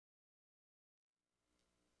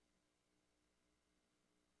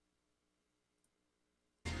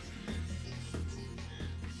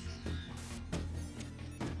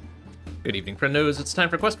Good evening, friendos. It's time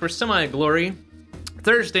for Quest for Semi-Glory.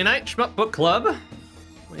 Thursday night, Shmup Book Club.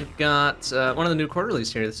 We've got one of the new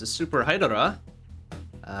quarterlies here. This is Super Hydorah.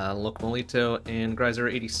 Locomalito and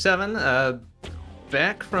Greiser 87.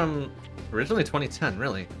 Back from originally 2010,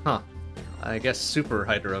 really. Huh. I guess Super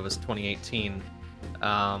Hydorah was 2018.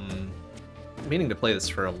 Meaning to play this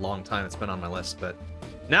for a long time. It's been on my list, but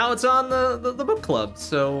now it's on the book club.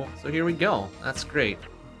 So here we go. That's great.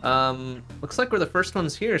 Looks like we're the first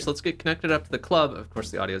ones here, so let's get connected up to the club. Of course,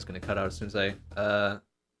 the audio is going to cut out as soon as I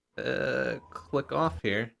click off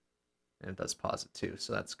here. And it does pause it too,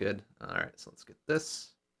 so that's good. All right, so let's get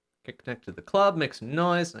this. Get connected to the club, make some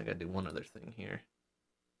noise. And I got to do one other thing here.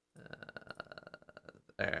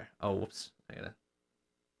 There. Oh, whoops. I got to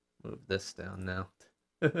move this down now.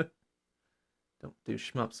 Don't do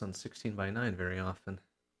shmups on 16:9 very often.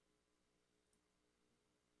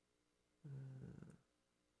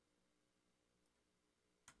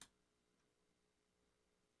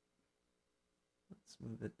 Let's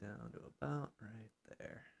move it down to about right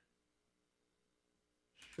there.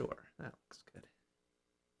 Sure, that looks good.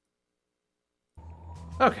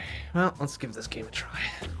 Okay, well, let's give this game a try.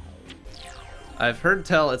 I've heard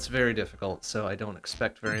tell it's very difficult, so I don't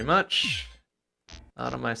expect very much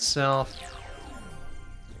out of myself.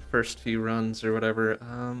 First few runs or whatever.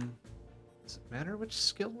 Does it matter which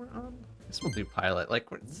skill we're on? I guess we'll do pilot. Like,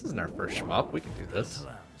 this isn't our first shmup. We can do this.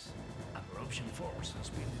 Eruption force has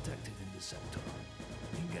been detected in the sector.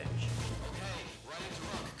 Engage. Okay, ready to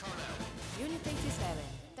rock, Colonel. Unit 87,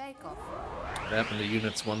 take off. What happened to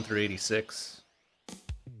units 1 through 86?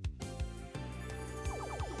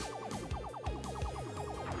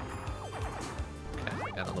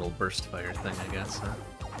 Okay, got a little burst fire thing, I guess, huh?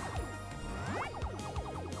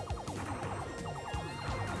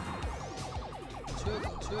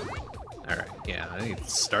 Alright, yeah, I think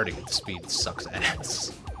starting at speed sucks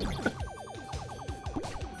ass.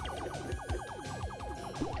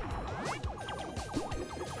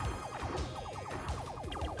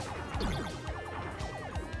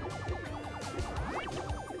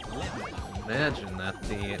 Imagine that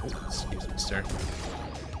the... Oh, excuse me, sir.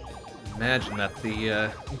 Imagine that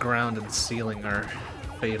the ground and ceiling are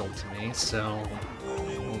fatal to me, so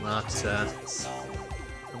we'll not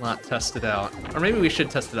test it out. Or maybe we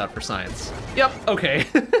should test it out for science. Yep, okay.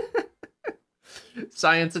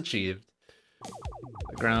 Science achieved.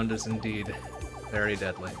 The ground is indeed very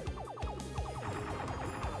deadly.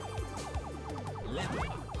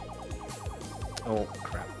 Oh,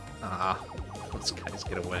 crap. Ah, those guys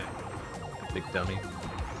get away. Big dummy.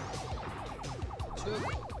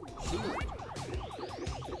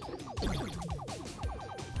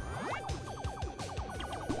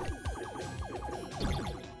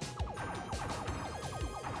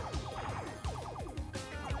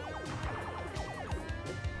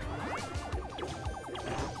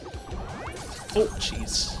 Oh,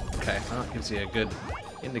 jeez. Okay, well, it gives you a good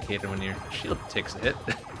indicator when your shield takes a hit.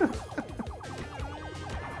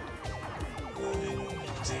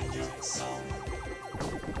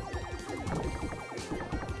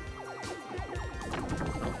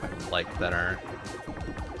 Like that our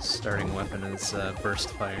starting weapon is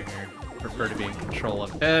burst fire here. Prefer to be in control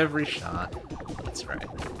of every shot. That's right.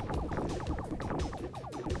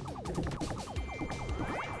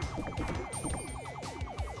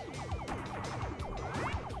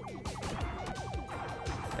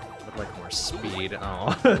 Okay, would like more speed.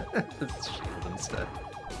 Oh, it's shield instead.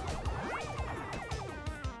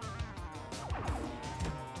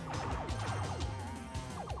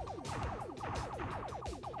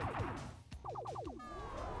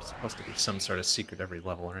 Supposed to be some sort of secret every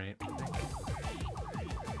level, right?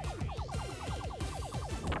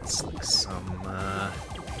 It's like some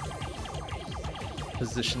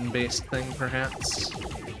position-based thing, perhaps.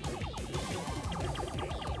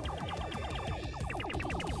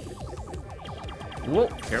 Whoa,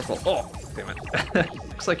 careful! Oh, damn it!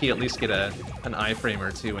 Looks like you at least get an iframe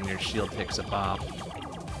or two when your shield takes a bop.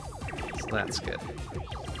 So that's good.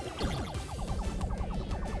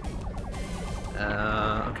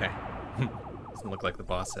 Okay. Doesn't look like the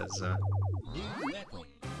boss has a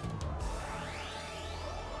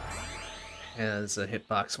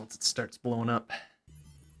hitbox once it starts blowing up.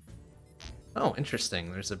 Oh,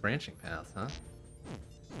 interesting. There's a branching path, huh?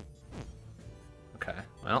 Okay.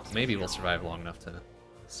 Well, maybe we'll survive long enough to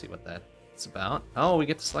see what that's about. Oh, we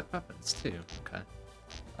get to select weapons, too. Okay.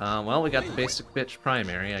 Well, we got the basic bitch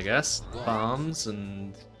primary, I guess. Bombs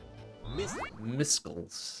and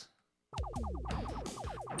missiles.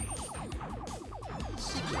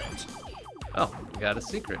 Oh, we got a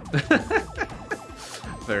secret.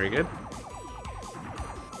 Very good.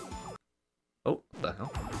 Oh, what the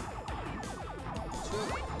hell?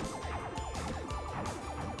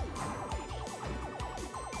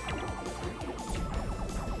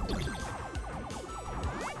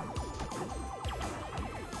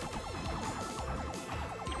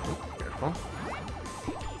 Careful.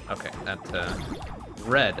 Okay, that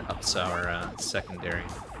red ups our secondary.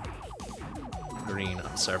 Green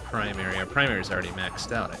ups our primary. Our primary's already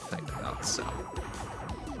maxed out, I think, so.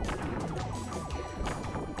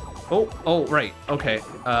 Oh, right. Okay.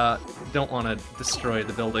 Don't want to destroy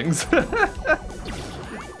the buildings.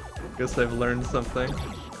 Guess I've learned something.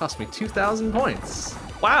 Cost me 2,000 points.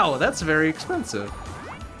 Wow, that's very expensive.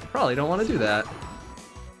 Probably don't want to do that.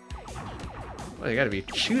 Well, you gotta be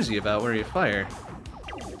choosy about where you fire.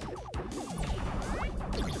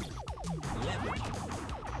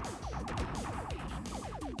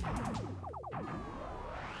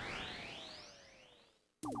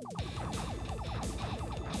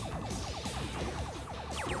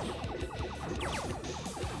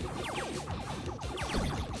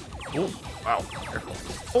 Oh, wow, careful.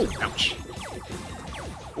 Oh, ouch.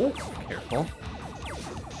 Oh, careful.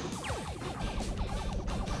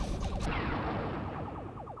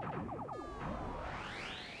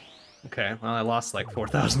 Okay, well, I lost like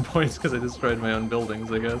 4,000 points because I destroyed my own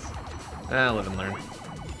buildings, I guess. Live and learn.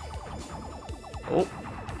 Oh.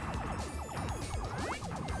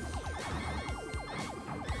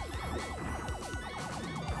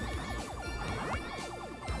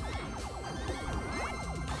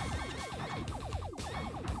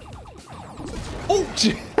 Oh!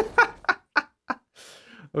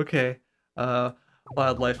 Okay.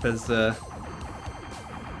 Wildlife is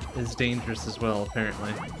dangerous as well,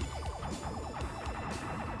 apparently.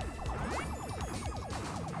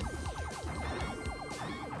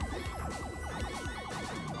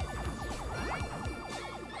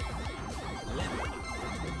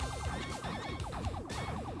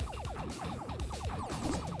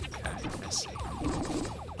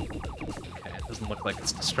 Look like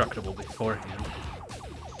it's destructible beforehand.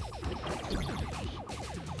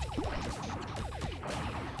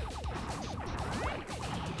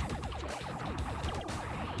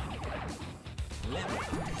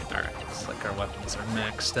 Alright, looks like our weapons are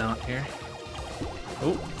maxed out here.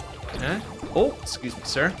 Oh, okay. Oh, excuse me,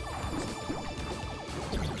 sir.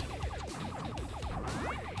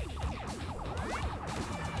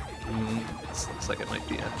 This looks like it might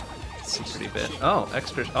be a secret bit. Oh,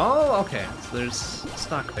 extra. Oh, okay. So there's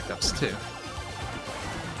stock pickups too.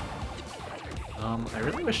 I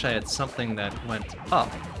really wish I had something that went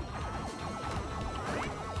up.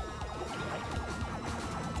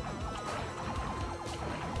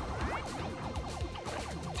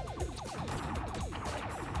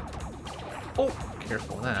 Oh,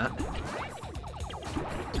 careful of that.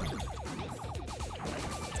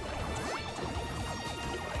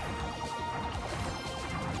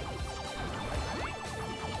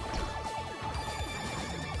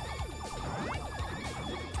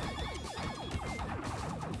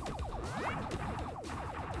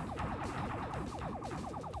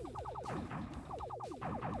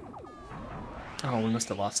 Oh, we must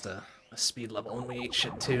have lost a speed level when we ate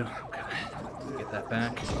shit too. Okay, get that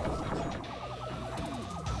back.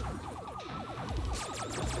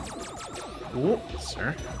 Ooh,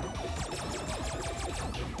 sir.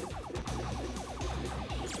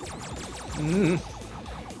 Ooh,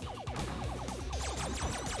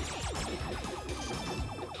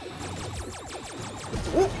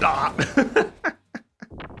 ah!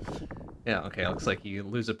 Yeah, okay, looks like you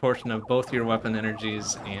lose a portion of both your weapon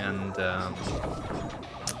energies and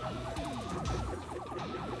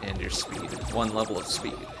your speed. 1 level of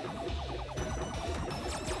speed.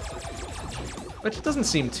 Which doesn't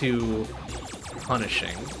seem too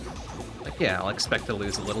punishing. Like, yeah, I'll expect to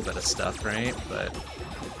lose a little bit of stuff, right? But...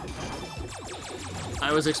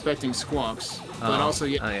 I was expecting squawks, but also,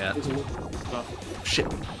 yeah. Oh, yeah. Shit.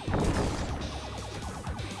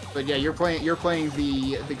 But yeah, you're playing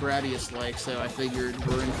the Gradius like, so I figured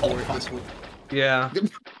we're in for it this week. Yeah.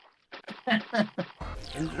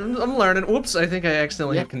 I'm learning. Whoops, I think I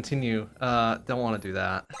accidentally hit continue. Don't want to do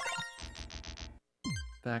that.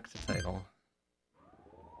 Back to title.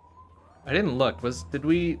 I didn't look. Is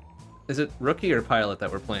it rookie or pilot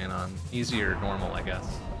that we're playing on? Easy or normal, I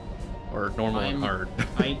guess. Or normal and hard.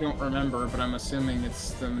 I don't remember, but I'm assuming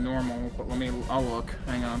it's the normal, but I'll look.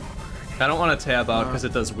 Hang on. I don't want to tab out because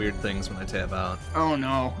it does weird things when I tab out. Oh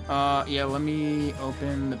no. Yeah, let me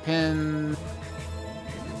open the pin.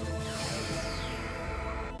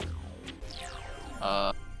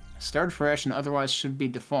 Start fresh and otherwise should be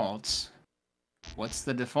defaults. What's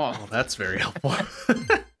the default? Oh, that's very helpful.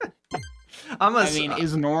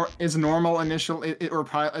 Is normal initial or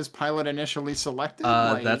is pilot initially selected?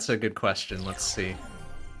 That's a good question. Let's see.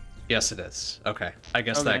 Yes, it is. Okay. I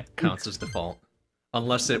guess that counts as default.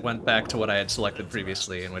 Unless it went back to what I had selected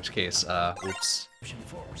previously, in which case, oops.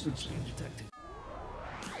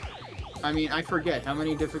 I mean, I forget how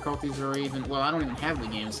many difficulties are even. Well, I don't even have the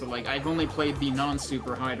game, so like I've only played the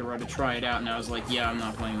non-super Hydorah to try it out, and I was like, yeah, I'm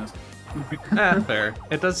not playing this. Fair.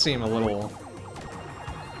 It does seem a little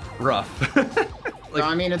rough. Like,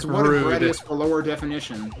 I mean, it's what rude. if Gradius for lower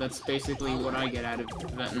definition. That's basically what I get out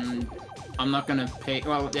of that, and I'm not gonna pay.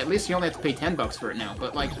 Well, at least you only have to pay $10 for it now.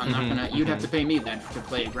 But like, I'm not gonna. You'd have to pay me then to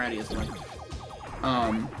play Gradius. Like,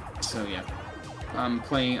 so yeah. I'm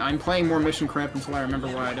playing more Mission Craft until I remember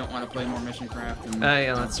why I don't want to play more Mission Craft. And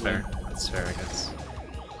yeah, that's fair. That's fair, I guess.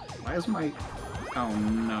 Why is my... Oh,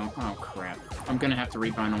 no. Oh, crap. I'm gonna have to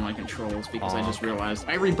rebind all my controls because I just realized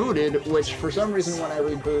I rebooted, which for some reason when I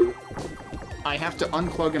reboot, I have to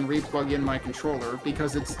unplug and replug in my controller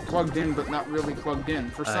because it's plugged in but not really plugged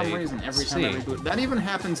in for some reason every time I reboot. That even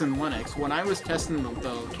happens in Linux. When I was testing the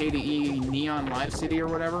KDE Neon Live CD or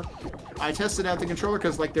whatever, I tested out the controller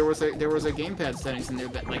because like there was a gamepad settings in there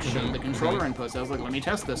that like showed the controller inputs. I was like, let me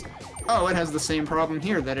test this. Oh, it has the same problem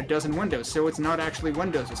here that it does in Windows, so it's not actually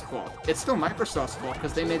Windows' fault. It's still Microsoft's fault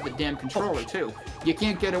because they made the damn controller too. You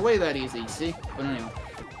can't get away that easy, see? But anyway.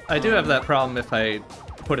 I do have that problem if I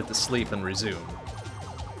put it to sleep and resume,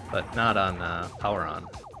 but not on power on,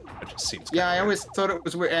 which just seems yeah, I weird. always thought it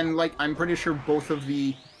was weird, and like I'm pretty sure both of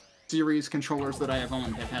the series controllers that I have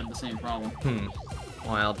owned have had the same problem.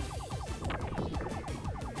 Wild.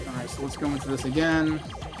 Alright, so let's go into this again.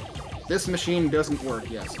 This machine doesn't work.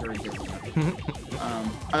 Yes, very good.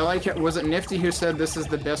 I like it. Was it Nifty who said this is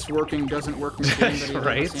the best working doesn't work machine that he's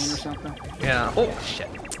ever seen or something? Yeah. Oh shit.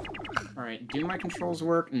 Alright, do my controls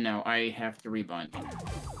work? No, I have to rebind them.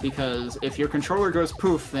 Because if your controller goes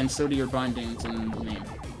poof, then so do your bindings and name.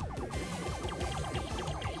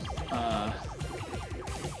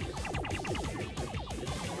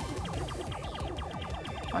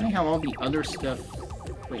 Funny how all the other stuff...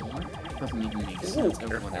 Wait, what? That doesn't even make sense. Oh,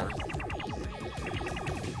 whatever.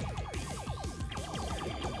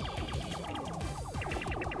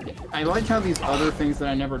 I like how these other things that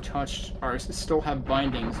I never touched still have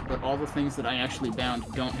bindings, but all the things that I actually bound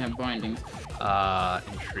don't have bindings.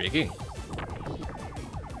 Intriguing.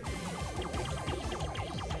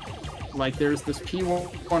 Like, there's this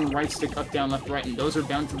P1 right stick, up, down, left, right, and those are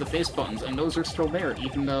bound to the face buttons, and those are still there,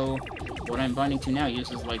 even though what I'm binding to now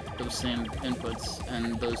uses, like, those same inputs,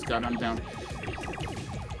 and those got unbound.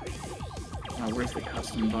 Oh, where's the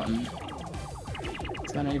custom button?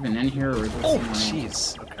 Is that even in here, or is it somewhere else?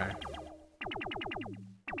 Jeez. Okay.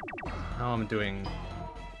 Now I'm doing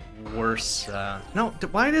worse. No,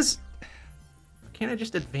 why does... Can't I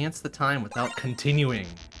just advance the time without continuing?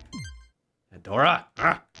 Hydorah!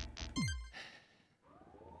 Ah!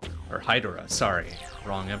 Or Hydorah, sorry.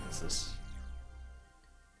 Wrong emphasis.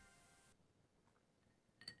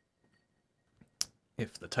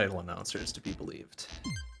 If the title announcer is to be believed.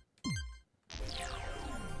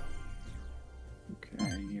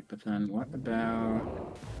 Okay, but then what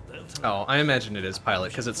about... Oh, I imagine it is pilot,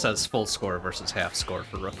 because it says full score versus half score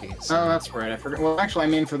for rookie. So. Oh, that's right, I forgot. Well, actually, I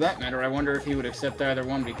mean, for that matter, I wonder if he would accept either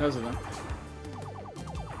one because of them.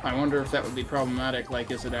 I wonder if that would be problematic, like,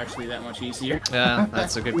 is it actually that much easier? Yeah,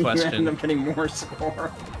 that's a good question. You end up getting more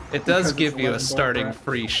score. It does give you a starting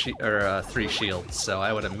free 3 shields, so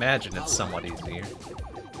I would imagine it's somewhat easier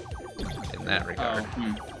in that regard.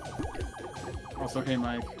 Also, hey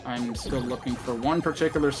Mike, I'm still looking for one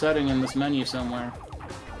particular setting in this menu somewhere.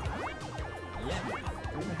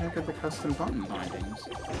 Where the heck are the custom button bindings?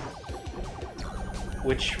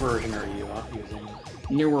 Which version are you using?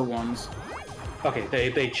 Newer ones. Okay,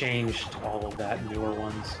 they changed all of that, newer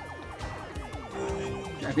ones.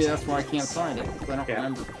 Maybe that's why I can't find it, because I don't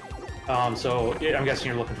remember. So I'm guessing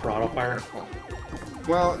you're looking for autofire.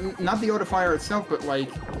 Well, not the autofire itself, but like,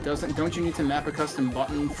 don't you need to map a custom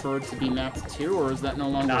button for it to be mapped to, or is that no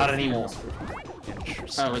longer? Not anymore.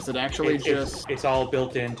 Oh, is it actually It's all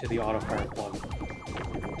built into the autofire plugin.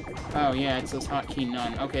 Oh yeah, it says hotkey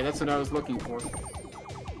none. Okay, that's what I was looking for.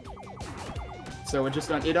 So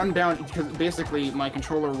it unbound because basically my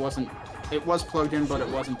controller wasn't. It was plugged in, but it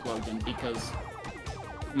wasn't plugged in because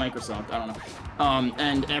Microsoft. I don't know.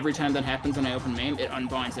 And every time that happens and I open MAME, it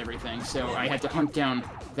unbinds everything. So I had to hunt down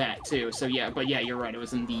that too. So yeah, but yeah, you're right. It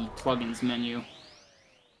was in the plugins menu,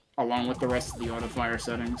 along with the rest of the autofire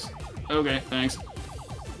settings. Okay, thanks.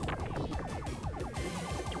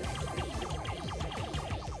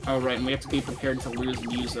 Oh right, and we have to be prepared to lose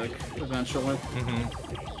music eventually.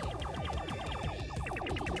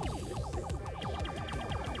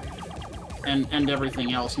 And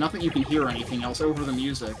everything else. Not that you can hear anything else over the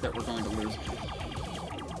music that we're going to lose.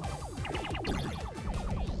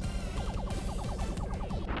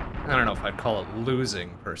 I don't know if I'd call it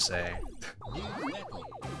losing, per se.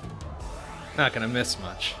 Not gonna miss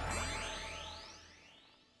much.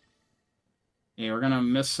 Yeah, we're gonna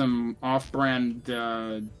miss some off-brand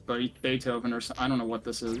Beethoven or I don't know what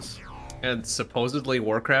this is. And supposedly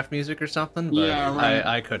Warcraft music or something, but Yeah, right.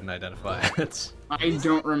 I couldn't identify it. I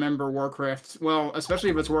don't remember Warcraft. Well, especially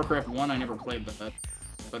if it's Warcraft 1, I never played that.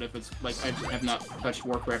 But if it's like I have not touched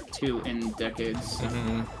Warcraft 2 in decades, so.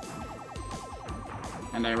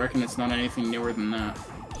 And I reckon it's not anything newer than that.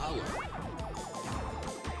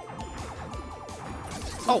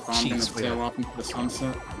 Oh, I'm gonna jeez, sail off into the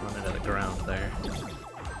sunset. Run into the ground there.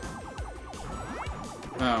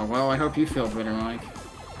 Oh, well, I hope you feel better, Mike.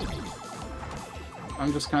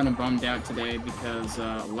 I'm just kind of bummed out today because,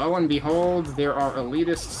 lo and behold, there are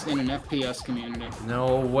elitists in an FPS community.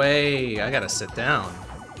 No way! I gotta sit down.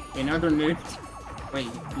 In other news... Wait,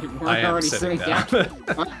 you weren't I am already sitting down? down.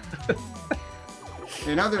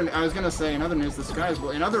 I was gonna say, in other news, the skies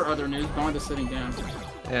will... In other news, Bond is sitting down.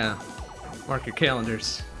 Yeah. Mark your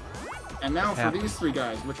calendars. And now for these three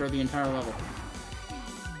guys, which are the entire level.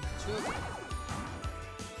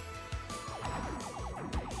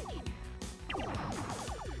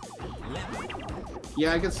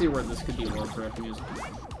 Yeah, I can see where this could be Warcraft music.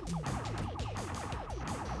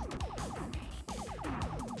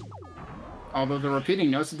 Although the repeating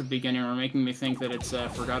notes at the beginning are making me think that it's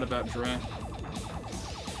Forgot About Dre.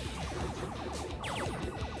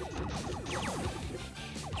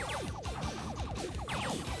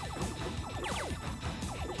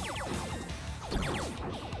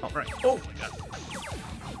 Alright. Oh my god.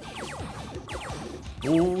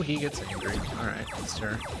 Ooh, he gets angry. Alright, let's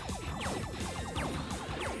turn.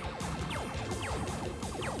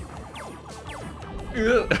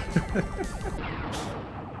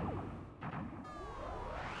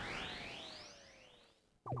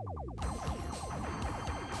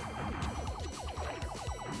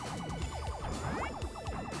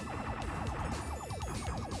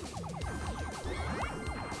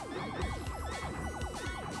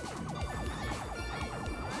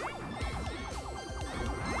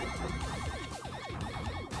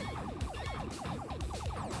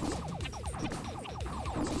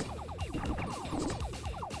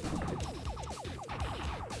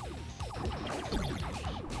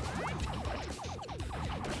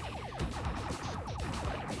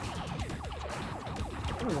 There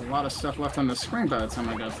was a lot of stuff left on the screen by the time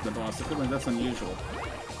I got to the boss. I feel like that's unusual.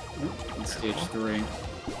 In stage 3.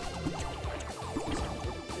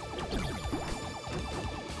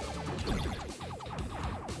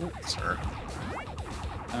 Sir.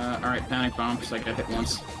 Alright, panic bomb, because I got hit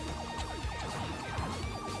once.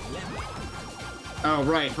 Oh,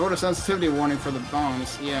 right, photosensitivity warning for the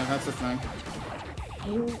bombs. Yeah, that's the thing.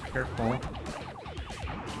 Ooh, careful.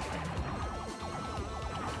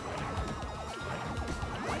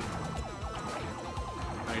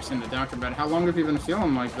 I just seen the doctor about it. How long have you been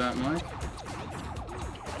feeling like that, Mike?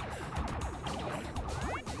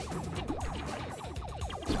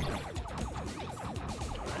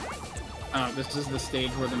 Oh, this is the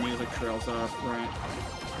stage where the music trails off, right?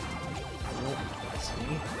 Let's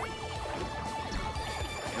see.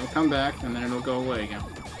 It'll come back, and then it'll go away again.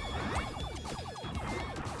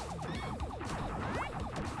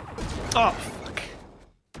 Oh, fuck.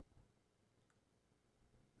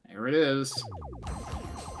 There it is.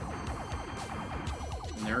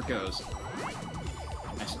 And there it goes.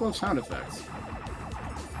 I still have sound effects.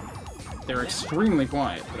 They're extremely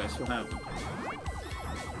quiet, but I still have them.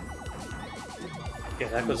 Yeah,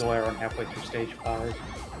 that goes away around halfway through stage 5.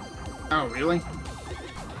 Oh, really?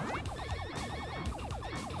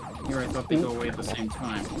 Here I thought they go away at the same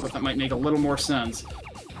time. I thought that might make a little more sense.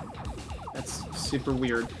 That's super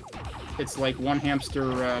weird. It's like one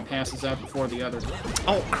hamster passes out before the other.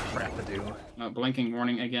 Oh, crap, I do. Blinking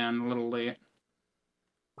warning again, a little late.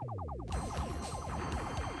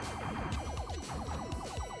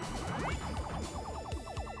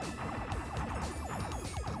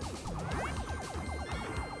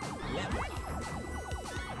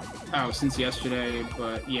 Oh, since yesterday,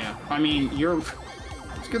 but yeah. I mean,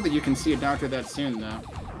 it's good that you can see a doctor that soon, though.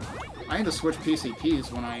 I had to switch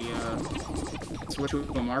PCPs when I switched to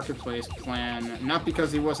a marketplace plan, not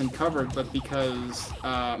because he wasn't covered, but because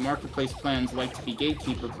marketplace plans like to be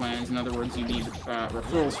gatekeeper plans. In other words, you need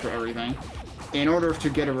referrals for everything. In order to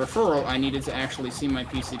get a referral, I needed to actually see my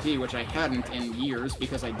PCP, which I hadn't in years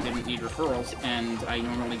because I didn't need referrals, and I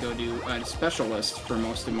normally go to a specialist for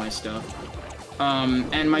most of my stuff.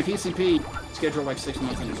 And my PCP scheduled like 6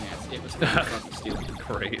 months in advance. It was kind of fucking stupid.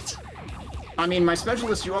 Great. I mean, my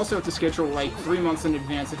specialist, you also have to schedule like 3 months in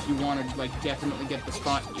advance if you want to like definitely get the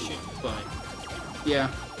spot you should. But yeah,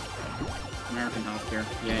 American healthcare,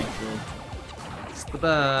 yay, cool. It's the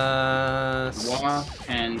best. Wah,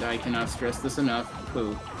 and I cannot stress this enough.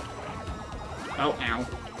 Poo. Oh, ow.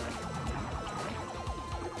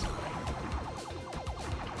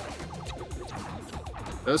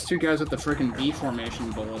 Those two guys with the frickin' V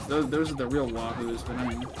formation bullets, those are the real wahoos, but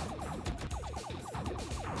anyway.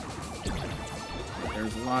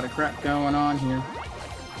 There's a lot of crap going on here.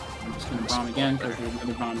 I'm just gonna bomb again, because there's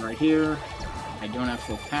another bomb right here. I don't have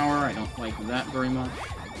full power, I don't like that very much.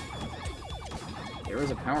 There is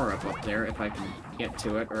a power-up up there, if I can get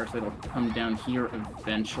to it, or if it'll come down here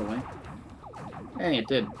eventually. Hey, it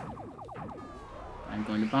did. I'm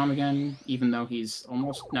going to bomb again, even though he's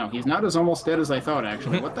almost... No, he's not as almost dead as I thought,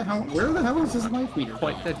 actually. What the hell? Where the hell is his life meter?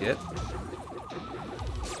 Quite dead yet. I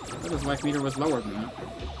thought his life meter was lower than that.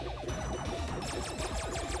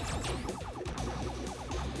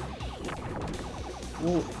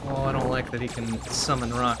 Ooh. Oh, I don't like that he can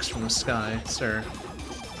summon rocks from the sky, sir.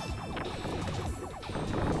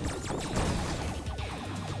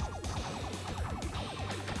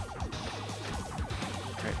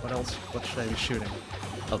 Alright, what else? What should I be shooting?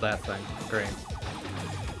 Oh, that thing. Great.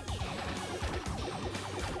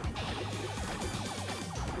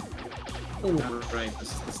 Right,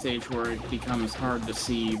 this is the stage where it becomes hard to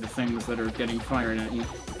see the things that are getting fired at you.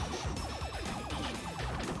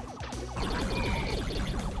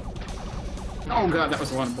 Oh god, that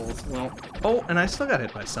was a lot of bullets. Well, Oh, and I still got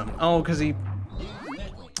hit by some. Oh, because he...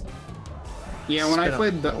 yeah, when I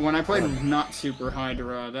Spit up. played not Super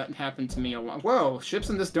Hydorah, that happened to me a lot. Whoa, ships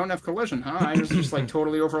in this don't have collision, huh? I just like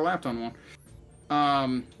totally overlapped on one.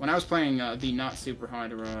 When I was playing the not Super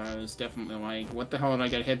Hydorah, I was definitely like, what the hell did I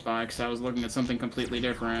get hit by? Because I was looking at something completely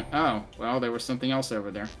different. Oh, well, there was something else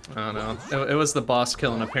over there. Oh no. It was the boss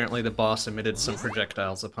kill, and apparently the boss emitted some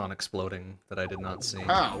projectiles upon exploding that I did not see.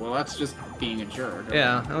 Oh, well, that's just being a jerk.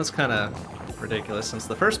 Yeah, that was kind of ridiculous since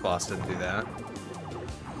the first boss didn't do that.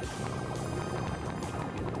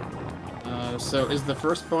 So is the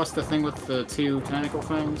first boss the thing with the two tentacle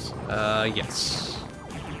things? Yes.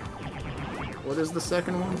 What is the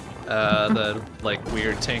second one? The, like,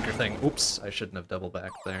 weird tanker thing. Oops, I shouldn't have double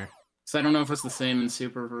backed there. So I don't know if it's the same in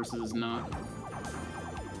Super versus not.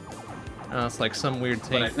 It's like some weird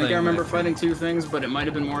tank But I think thing I remember that fighting two things, but it might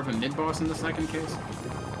have been more of a mid-boss in the second case.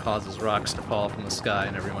 causes rocks to fall from the sky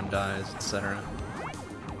and everyone dies, etc.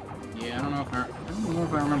 Yeah, I don't know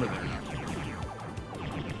if I remember that.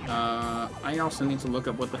 I also need to look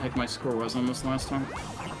up what the heck my score was on this last time.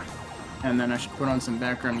 And then I should put on some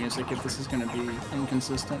background music if this is going to be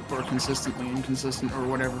inconsistent, or consistently inconsistent, or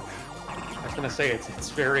whatever. I was gonna say it's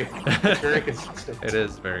very consistent. It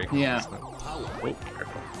is very Yeah. consistent. Oh,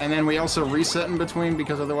 careful. And then we also reset in between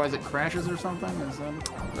because otherwise it crashes or something? Is that...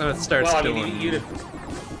 Oh, it starts Well, I doing... mean,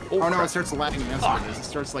 Oh no, it starts lagging. That's what it is. It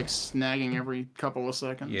starts like snagging every couple of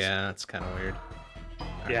seconds. Yeah, it's kind of weird.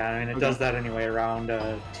 yeah, I mean it does that anyway around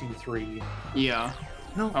 2-3. Yeah.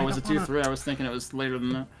 No, Oh, was it 2-3? I was thinking it was later than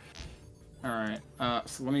that. Alright,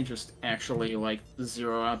 so let me just actually, like,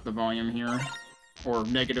 zero out the volume here. Or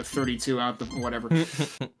negative 32 out the whatever.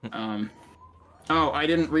 Oh, I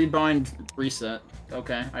didn't rebind reset.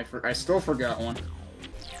 Okay, I still forgot one.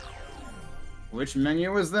 Which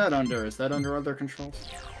menu is that under? Is that under other controls?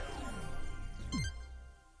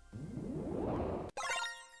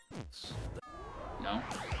 No.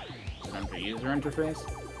 Is it under user interface?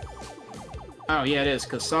 Oh, yeah, it is,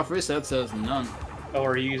 because soft reset says none. Oh,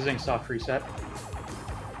 are you using soft reset?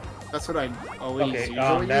 That's what I always Okay,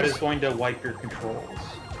 usually that use. is going to wipe your controls.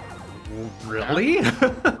 Really?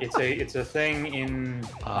 It's a thing in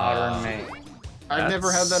modern May. I've never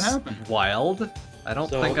had that happen. Wild. I don't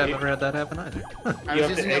So think I've it- ever had that happen either. I You was have to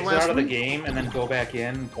using it exit last out of the week. game and then go back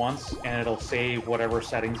in once, and it'll save whatever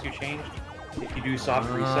settings you changed. If you do soft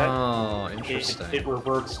reset, Oh, interesting. it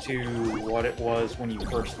reverts to what it was when you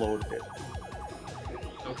first loaded it.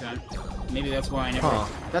 Okay. Maybe that's why I never... Huh.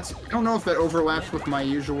 I don't know if that overlaps with my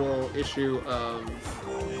usual issue of,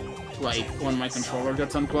 like, when my controller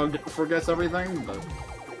gets unplugged, it forgets everything, but...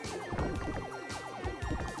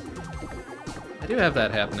 I do have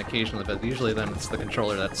that happen occasionally, but usually then it's the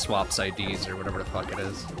controller that swaps IDs or whatever the fuck it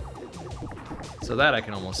is. So that I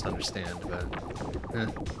can almost understand, but...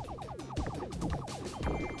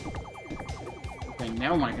 Okay,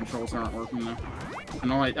 now my controls aren't working, though.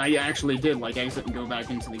 And all I actually did, like, exit and go back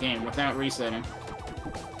into the game without resetting.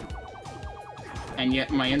 And yet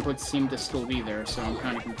my inputs seem to still be there, so I'm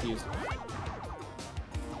kind of confused.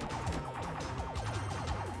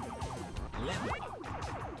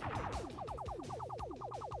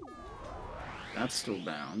 That's still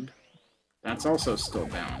bound. That's also still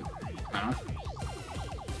bound. Huh?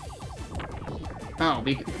 Oh,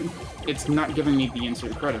 it's not giving me the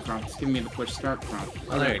insert credit prompt. It's giving me the push start prompt.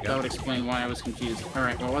 Oh, there you go. That would explain why I was confused. All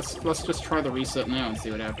right, well let's just try the reset now and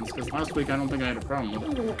see what happens. Because last week I don't think I had a problem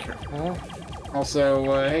with it. Careful. Also,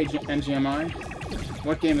 hey NGMI,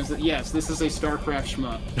 what game is it? Yes, this is a StarCraft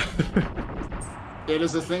shmup. It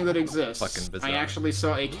is a thing that exists. Fucking bizarre. I actually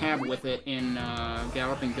saw a cab with it in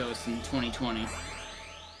Galloping Ghost in 2020.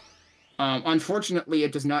 Unfortunately,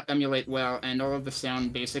 it does not emulate well, and all of the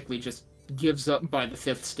sound basically just gives up by the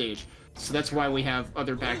 5th stage. So that's why we have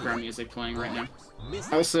other background music playing right now.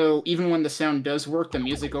 Also, even when the sound does work, the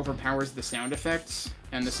music overpowers the sound effects,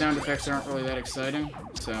 and the sound effects aren't really that exciting,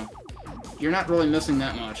 so you're not really missing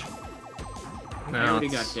that much. No, I already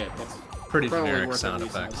it's got hit. That's pretty probably generic worth sound a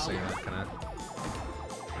reset. effects, so you're not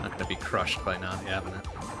gonna be crushed by not having it.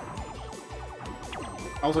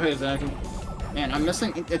 Also, hey, Zach. Man, I'm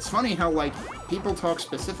missing... It's funny how, like, people talk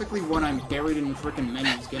specifically when I'm buried in frickin'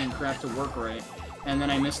 menus getting crap to work right, and then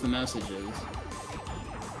I miss the messages.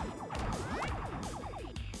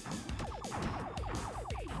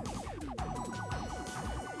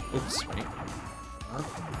 Oops, wait. Huh?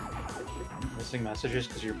 Missing messages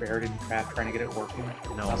because you're buried in crap trying to get it working.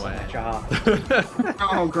 No That's way. not my job.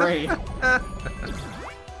 Oh, great.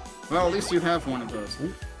 Well, at least you have one of those.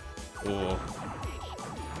 Ooh.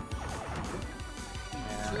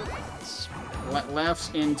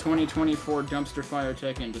 Laughs in 2024 dumpster fire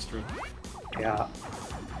tech industry. Yeah.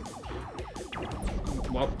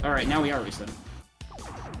 Well, alright, now we are reset.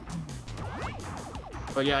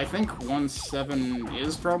 But yeah, I think 1-7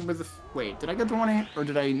 is probably the... Wait, did I get the 1-8? Or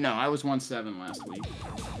did I... No, I was 1-7 last week.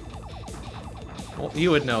 Well,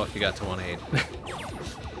 you would know if you got to 1-8.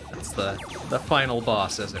 That's the final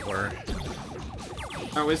boss, as it were.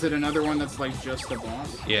 Oh, is it another one that's like just a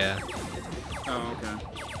boss? Yeah. Oh, okay.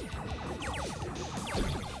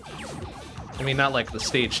 I mean, not like the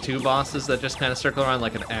stage 2 bosses that just kind of circle around,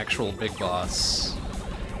 like an actual big boss.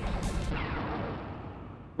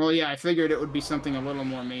 Well, yeah, I figured it would be something a little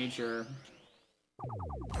more major.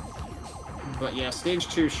 But yeah, stage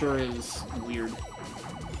 2 sure is weird.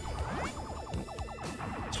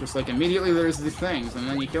 It's just like immediately there's the things, and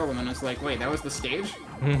then you kill them, and it's like, wait, that was the stage?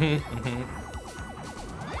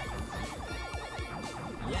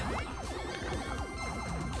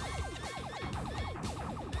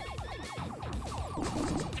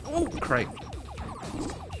 Oh, crap.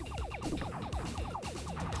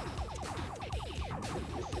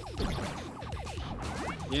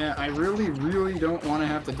 Yeah, I really don't want to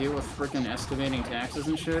have to deal with frickin' estimating taxes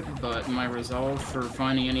and shit, but my resolve for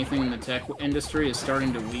finding anything in the tech industry is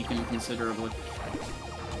starting to weaken considerably.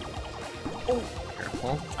 Oh,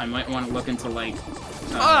 careful. I might want to look into, like,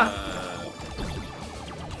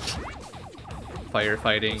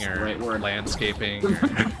 Firefighting or right word. landscaping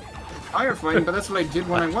or... Firefighting, but that's what I did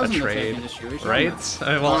when I was in the tech trade, industry. right?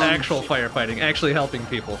 Well, actual firefighting, actually helping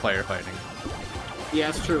people firefighting. Yeah,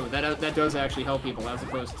 it's true. That does actually help people, as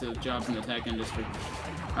opposed to jobs in the tech industry.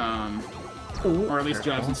 Or at least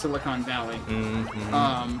jobs in Silicon Valley.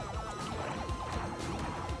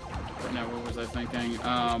 But now, what was I thinking?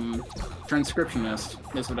 Transcriptionist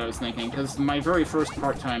is what I was thinking, because my very first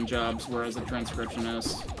part-time jobs were as a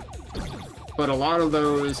transcriptionist. But a lot of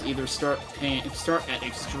those either start at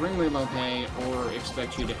extremely low pay or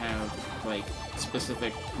expect you to have, like,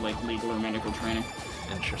 specific, like, legal or medical training.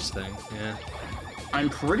 Interesting, yeah. I'm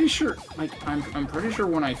pretty sure, like, I'm pretty sure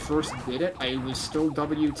when I first did it, I was still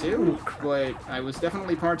W-2, but I was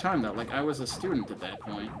definitely part-time, though. Like, I was a student at that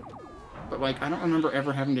point. But, like, I don't remember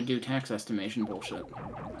ever having to do tax estimation bullshit.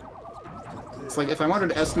 It's like, if I wanted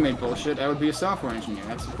to estimate bullshit, I would be a software engineer.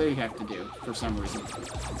 That's what they have to do, for some reason.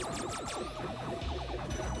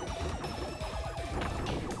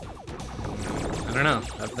 I don't know.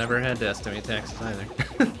 I've never had to estimate taxes either.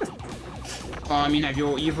 I mean,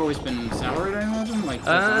 you've always been salaried, I imagine? Like,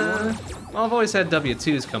 well, I've always had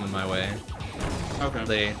W-2s coming my way. Okay.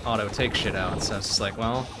 They auto-take shit out, so it's just like,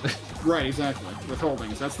 well... Right, exactly.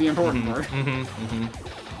 Withholdings, that's the important part.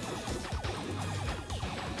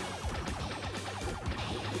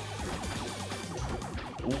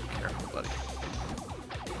 Ooh, careful, buddy.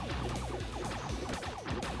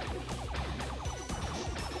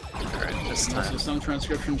 Alright, this And also, time. some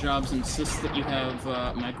transcription jobs insist that you have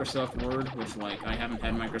Microsoft Word, which, like, I haven't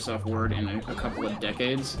had Microsoft Word in a couple of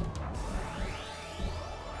decades.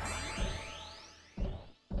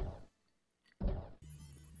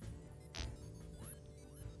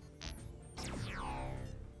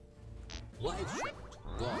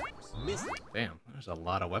 Damn, there's a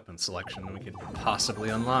lot of weapon selection we could possibly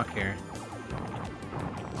unlock here.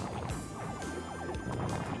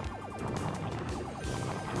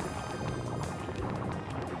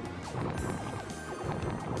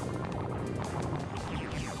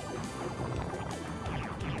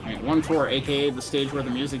 1-4, aka the stage where the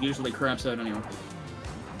music usually craps out anyway.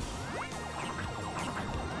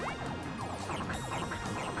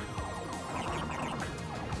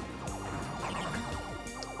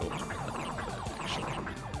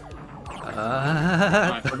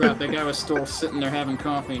 I forgot that guy was still sitting there having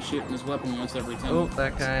coffee and shooting his weapon once every 10 Oh, minutes.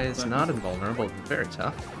 that guy's not invulnerable, but very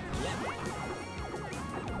tough.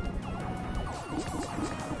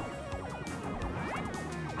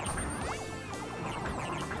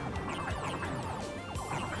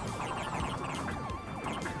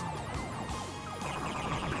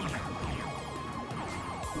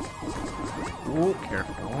 Ooh,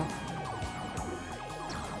 careful.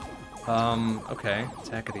 Okay.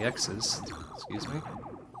 Attack of the X's. Excuse me.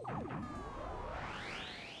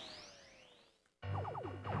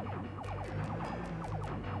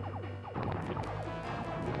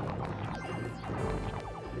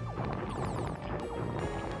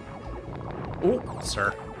 Ooh,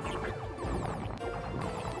 sir.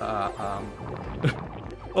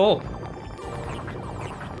 Oh!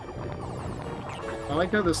 I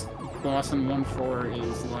like how this boss in 1-4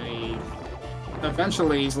 is like...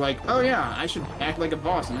 Eventually he's like, oh yeah, I should act like a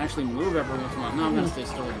boss and actually move every once in a while. No, I'm gonna stay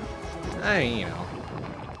still here. Hey, you know.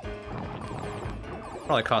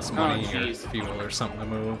 Probably costs money or jeez. fuel or something to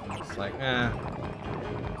move. It's like, eh.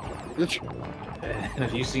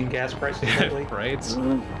 Have you seen gas prices lately? Right?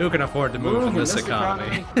 Who can afford to move in this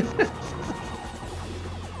economy?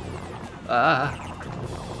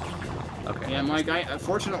 Okay. Yeah, Mike,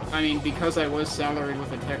 I mean, because I was salaried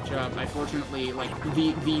with a tech job, I fortunately, like,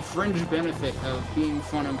 the fringe benefit of being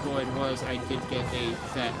fun employed was I did get a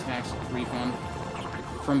fat tax refund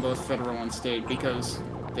from both federal and state because,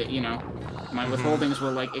 you know, my withholdings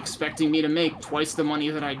were, like, expecting me to make twice the money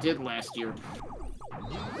that I did last year.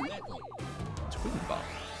 Twin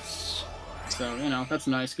bombs. So, you know, that's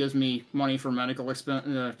nice. Gives me money for medical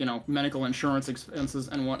medical insurance expenses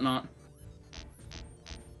and whatnot.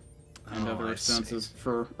 And Oh, other I expenses see.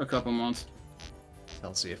 for a couple months.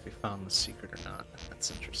 Tells you if you found the secret or not.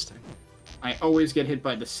 That's interesting. I always get hit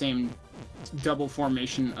by the same double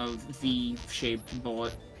formation of V-shaped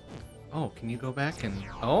bullet. Oh, can you go back and...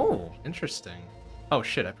 Oh, interesting. Oh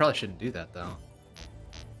shit, I probably shouldn't do that though.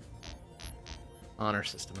 Honor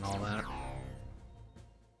system and all that.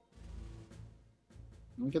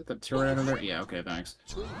 Can we get the turret out of there? Yeah, okay, thanks.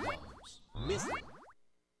 Twin bombs. Missing.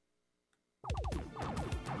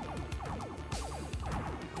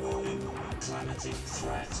 Warning. Climatic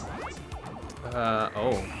threat.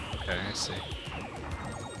 Oh. Okay, I see.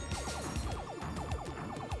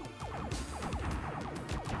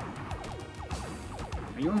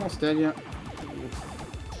 Are you almost dead yet?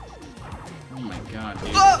 Oh my god,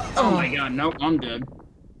 dude. Oh my god, nope, I'm dead.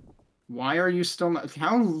 Why are you still not...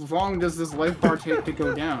 How long does this life bar take to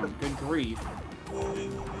go down? Good grief.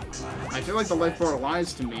 I feel like the life bar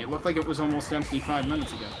lies to me. It looked like it was almost empty 5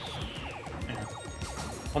 minutes ago.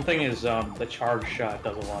 One thing is, the charge shot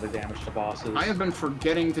does a lot of damage to bosses. I have been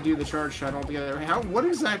forgetting to do the charge shot altogether. What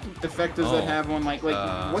exact effect does that have on, like,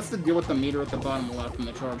 what's the deal with the meter at the bottom left and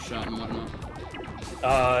the charge shot and whatnot?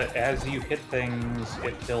 As you hit things,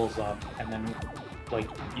 it fills up, and then, like,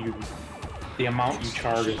 the amount you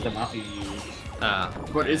charge is the amount you use.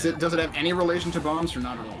 But does it have any relation to bombs or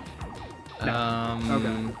not at all?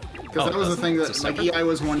 Okay. Because that was the thing that, like, EI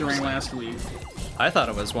was wondering last week. I thought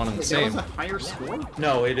it was one and the same. That was a higher score?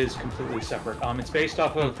 No, it is completely separate. It's based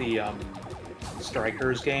off of the,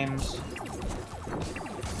 Strikers games.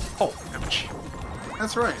 Oh, ouch.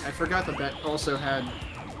 That's right. I forgot that also had...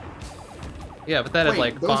 Yeah, but that had,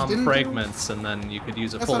 like, those bomb didn't fragments, and then you could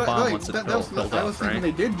use a full bomb once it filled I was up, thinking right?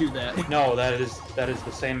 they did do that. No, that is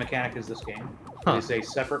the same mechanic as this game. Huh. It is a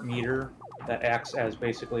separate meter that acts as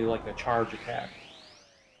basically like a charge attack.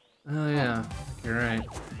 Oh, yeah. You're right.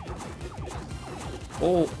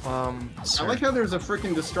 Oh, I like how there's a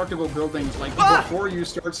freaking destructible building, like, before you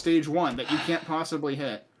start stage 1 that you can't possibly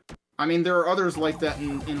hit. I mean, there are others like that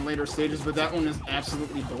in later stages, but that one is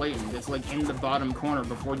absolutely blatant. It's, like, in the bottom corner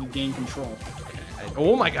before you gain control.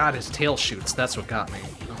 Oh my god, his tail shoots. That's what got me.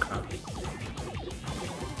 Okay.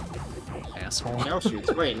 Asshole. Tail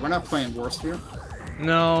shoots. Wait, we're not playing Worst here?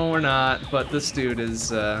 No, we're not, but this dude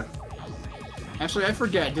is, Actually, I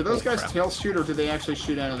forget. Do those guys crap. tail shoot, or do they actually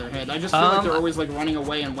shoot out of their head? I just feel like they're always, like, running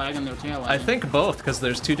away and wagging their tail at I me. think both, because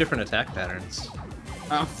there's 2 different attack patterns.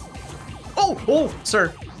 Oh. Oh,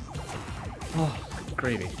 sir. Oh,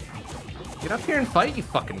 gravy. Get up here and fight, you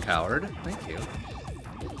fucking coward. Thank you.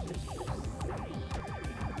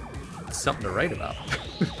 It's something to write about.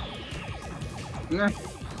 Nah.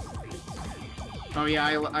 Oh yeah,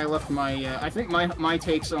 I left my, I think my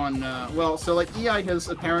takes on, well, so like EI has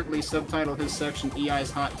apparently subtitled his section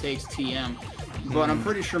EI's Hot Takes TM, but I'm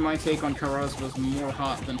pretty sure my take on Karaz was more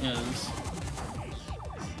hot than his.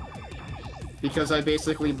 Because I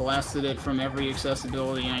basically blasted it from every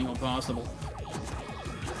accessibility angle possible.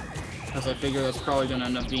 Because I figure that's probably gonna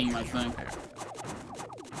end up being my thing.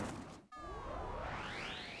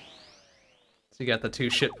 So you got the 2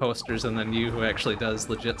 shit posters and then you who actually does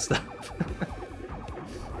legit stuff.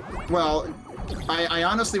 Well, I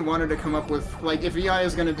honestly wanted to come up with, like, if EI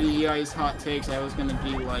is gonna be EI's hot takes, I was gonna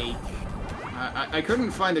be like... I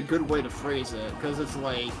couldn't find a good way to phrase it, because it's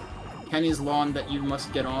like, Kenny's lawn that you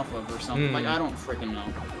must get off of, or something. Like, I don't freaking know.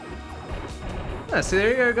 Yeah, see,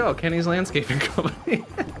 there you go, Kenny's Landscaping Company.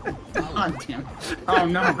 God damn. Oh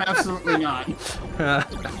no, absolutely not.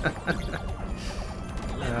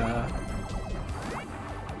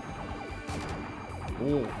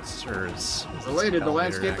 Oh, sirs. Related, the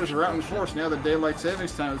landscapers are out in force now that daylight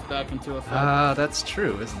savings time is back into effect. That's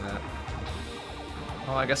true, isn't it?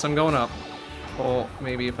 Oh, I guess I'm going up. Oh,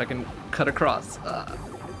 maybe if I can cut across.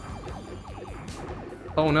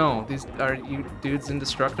 Oh no, are you dudes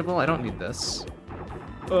indestructible? I don't need this.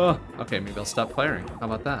 Okay, maybe I'll stop firing. How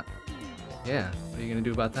about that? Yeah, what are you gonna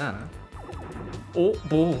do about that, huh? Oh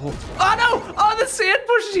no! Oh, the sand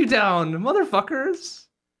pushes you down, motherfuckers!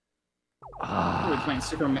 We're playing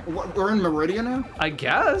Superman. What, we're in Meridia now? I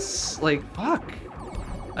guess. Like, fuck.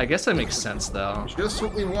 I guess that makes sense, though. Just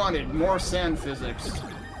what we wanted, more sand physics.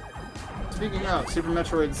 Speaking of, Super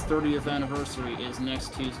Metroid's 30th anniversary is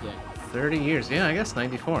next Tuesday. 30 years. Yeah, I guess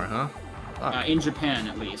 94, huh? In Japan,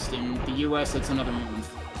 at least. In the US, it's another month.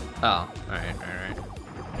 Oh, alright.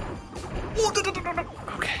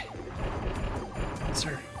 Okay.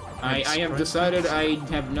 Sir. I have decided I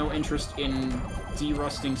have no interest in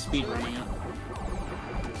derusting speedrunning it.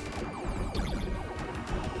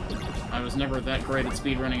 I was never that great at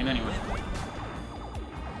speedrunning it anyway.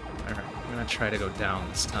 Alright, I'm gonna try to go down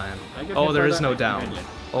this time. Oh, there is no down.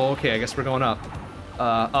 Oh, okay, I guess we're going up.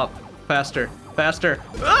 Up. Faster.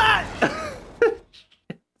 Ah!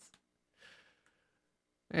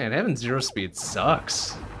 Man, having 0 speed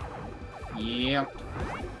sucks. Yep.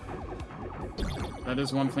 That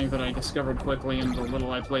is one thing that I discovered quickly in the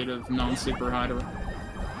little I played of non-Super Hydorah.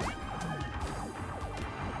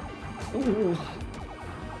 Ooh.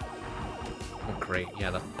 Oh, great.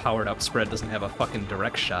 Yeah, the powered up spread doesn't have a fucking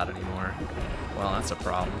direct shot anymore. Well, that's a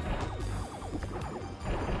problem.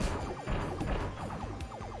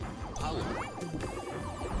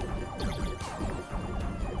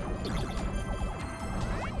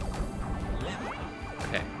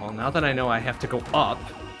 Okay, well, now that I know I have to go up,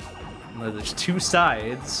 there's 2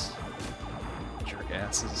 sides. Jerk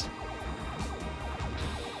asses.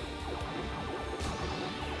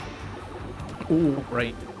 Ooh,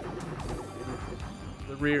 right.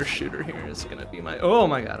 The rear shooter here is gonna be my... Oh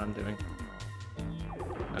my god, I'm doing...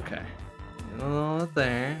 Okay. Oh,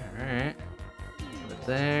 there. Alright. Over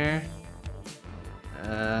there.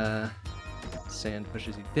 Sand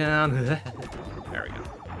pushes you down. There we go.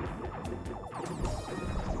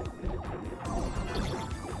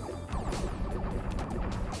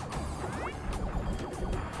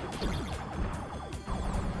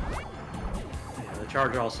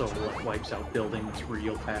 Charge also wipes out buildings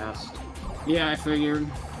real fast. Yeah, I figured.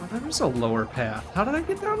 Oh, there's a lower path. How did I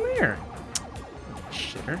get down there?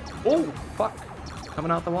 Shitter. Oh, fuck. Coming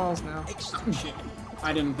out the walls now. Shit.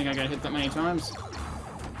 I didn't think I got hit that many times.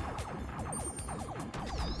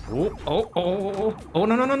 Oh,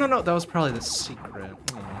 no. That was probably the secret.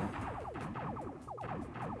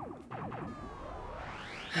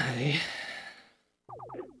 Hey.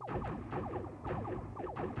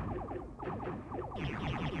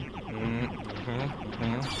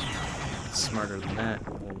 Smarter than that,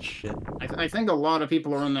 old shit. I think a lot of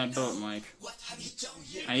people are in that boat, Mike.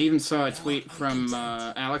 I even saw a tweet from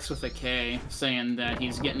Alex with a K saying that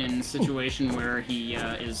he's getting in a situation where he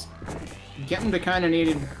is getting to kind of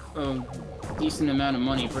need a decent amount of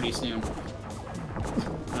money pretty soon.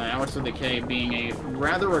 Alex with a K being a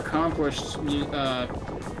rather accomplished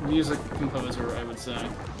music composer, I would say,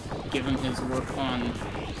 given his work on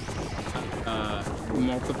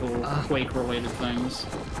multiple Quake-related things,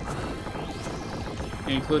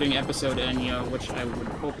 including episode Enya, which I would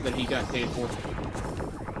hope that he got paid for.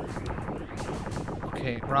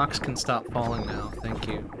 Okay, rocks can stop falling now, thank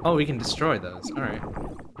you. Oh, we can destroy those, alright.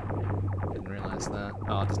 Didn't realize that.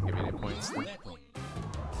 Oh, it doesn't give you any points.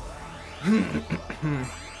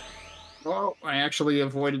 Well, I actually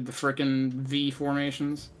avoided the frickin' V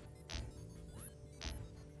formations.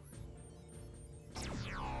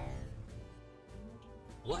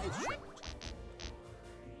 Live shot.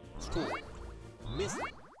 Score. Missed.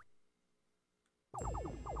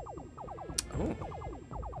 Oh.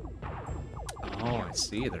 Oh, I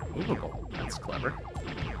see. They're movable. That's clever.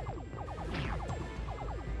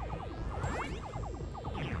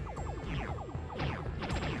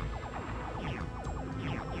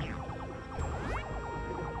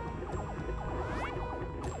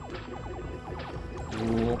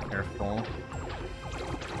 Ooh, careful.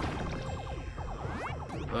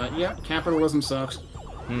 But yeah, capitalism sucks.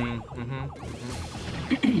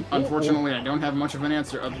 Unfortunately, I don't have much of an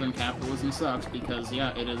answer other than capitalism sucks because,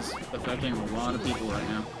 yeah, it is affecting a lot of people right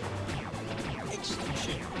now.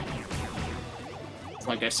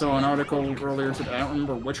 Like, I saw an article earlier today, I don't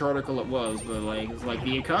remember which article it was, but, like, it's like,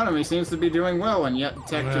 the economy seems to be doing well, and yet the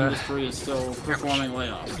tech industry is still performing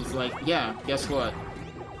layoffs. It's like, yeah, guess what?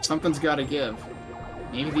 Something's gotta give.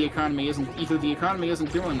 Maybe the economy isn't, either the economy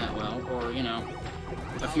isn't doing that well, or, you know,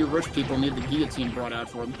 a few rich people need the guillotine brought out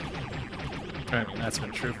for them. I mean, that's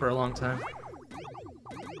been true for a long time.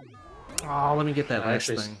 Oh, let me get that last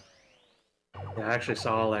thing. Yeah, I actually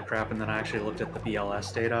saw all that crap, and then I actually looked at the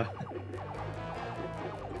BLS data.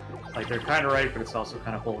 Like, they're kind of right, but it's also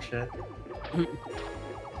kind of bullshit.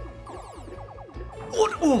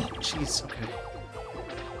 Oh, jeez, okay.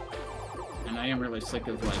 And I am really sick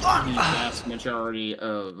of, like, the vast majority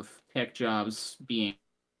of tech jobs being,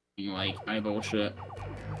 like, bullshit.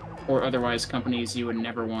 Or otherwise companies you would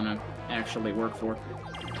never want to actually work for.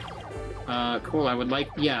 Cool, I would like...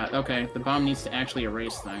 Yeah, okay, the bomb needs to actually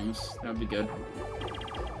erase things. That would be good.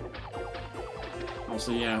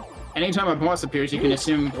 Also, yeah. Anytime a boss appears, you can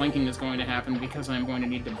assume blinking is going to happen because I'm going to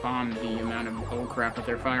need to bomb the amount of bullcrap that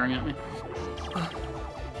they're firing at me.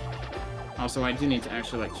 Also, I do need to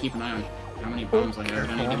actually, like, keep an eye on how many bombs I have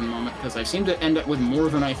at any given moment, because I seem to end up with more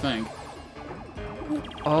than I think.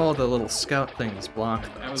 Oh, the little scout thing is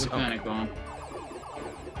blocked. That was a panic bomb.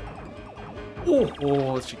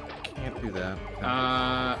 Oh, she can't do that.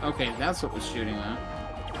 Okay, that's what was shooting that.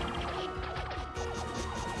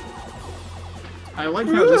 I like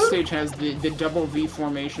how this stage has the double V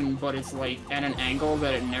formation, but it's like at an angle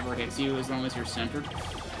that it never hits you as long as you're centered.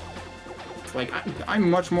 It's like, I'm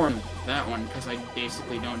much more in that one, because I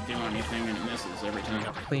basically don't do anything and it misses every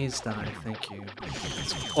time. Please die, thank you.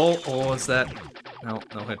 Oh, is that... No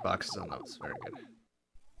hitboxes on those. Very good.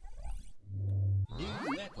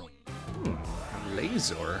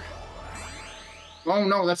 Laser. Oh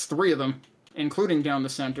no, that's 3 of them, including down the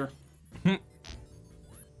center.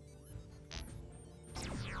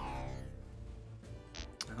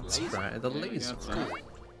 Let's try the laser.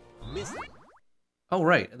 Oh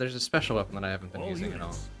right, there's a special weapon that I haven't been using at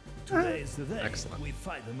all. Today is the day. Excellent. We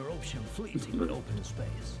fight the Meropian fleet in open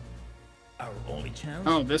space. Our only chance.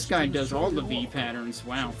 Oh, this guy does all the V patterns.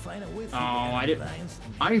 Wow. Oh, I didn't.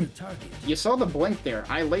 You saw the blink there.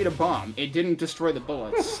 I laid a bomb. It didn't destroy the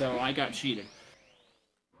bullets, so I got cheated.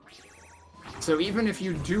 So even if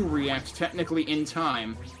you do react technically in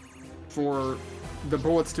time for the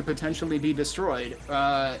bullets to potentially be destroyed,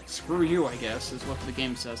 screw you, I guess, is what the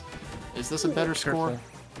game says. Is this a better score?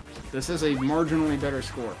 This is a marginally better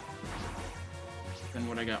score than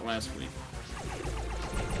what I got last week.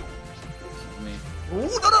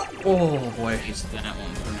 Oh, no! Oh, boy. Use that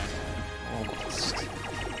one for now. Almost.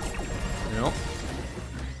 Nope.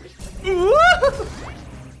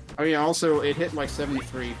 Oh yeah, also, it hit like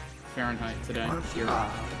 73 Fahrenheit today. I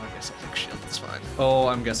guess I'll take shield, that's fine. Oh,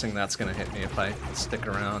 I'm guessing that's gonna hit me if I stick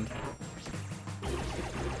around.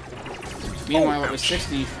 Meanwhile, it was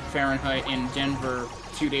 60 Fahrenheit in Denver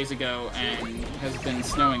 2 days ago, and has been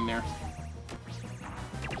snowing there.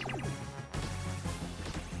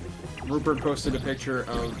 Rupert posted a picture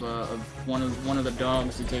of one of the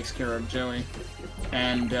dogs who takes care of Joey,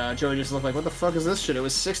 and Joey just looked like, "What the fuck is this shit?" It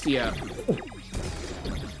was 60 out.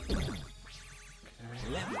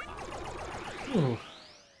 Ooh.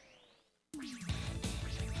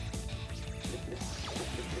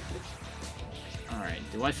 All right,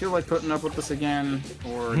 do I feel like putting up with this again,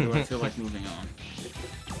 or do I feel like moving on?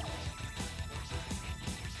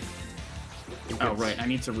 Oh right, I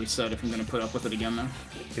need to reset if I'm gonna put up with it again though.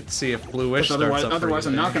 You could see if Bluish starts up otherwise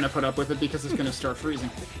I'm freezing. not gonna put up with it because it's gonna start freezing.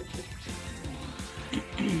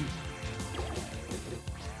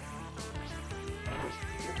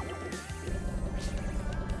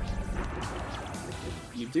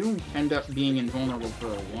 You do end up being invulnerable for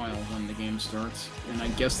a while when the game starts, and I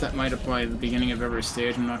guess that might apply at the beginning of every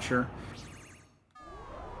stage, I'm not sure.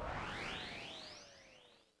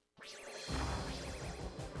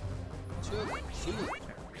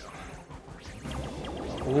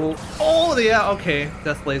 Oh, yeah, okay.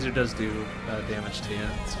 Death Laser does do damage to you.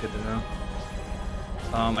 It's good to know.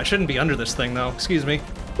 I shouldn't be under this thing, though. Excuse me.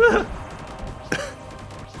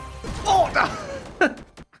 Oh no!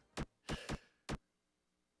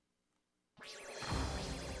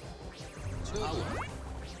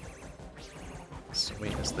 So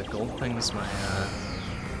wait, is the gold things my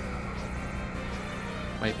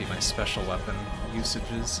might be my special weapon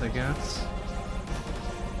usages, I guess.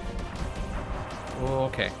 Oh,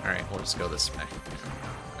 okay, alright, we'll just go this way.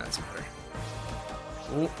 That's better.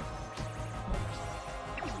 Oh.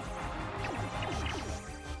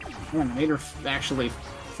 Yeah, Mater actually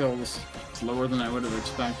fills slower than I would have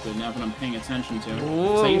expected now that I'm paying attention to it.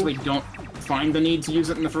 So I usually don't find the need to use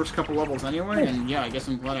it in the first couple levels anyway, and yeah, I guess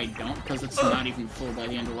I'm glad I don't, because it's not even full by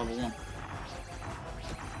the end of level 1.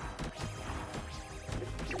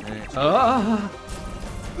 Okay. Ah!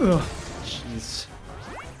 Ugh, jeez.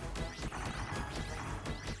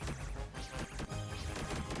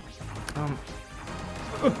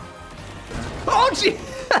 Oh, gee!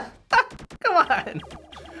 Come on!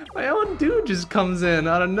 My own dude just comes in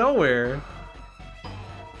out of nowhere.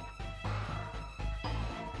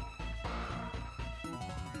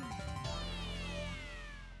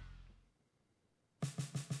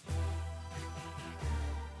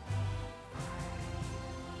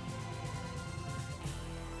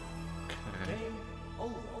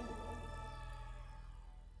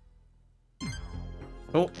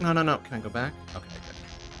 Oh, no, no, no. Can I go back? Okay, good.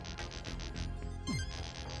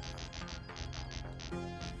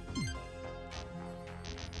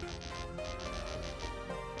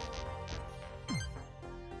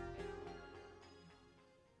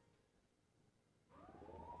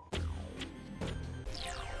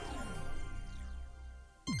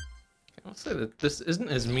 I'll say that this isn't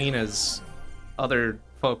as mean as other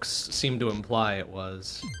folks seem to imply it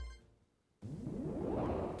was.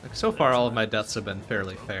 Like, so far, all of my deaths have been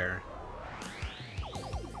fairly fair.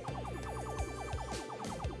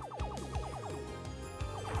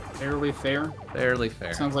 Fairly fair? Fairly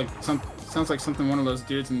fair. Sounds like something one of those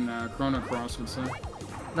dudes in Chrono Cross would say.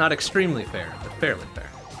 Not extremely fair, but fairly fair.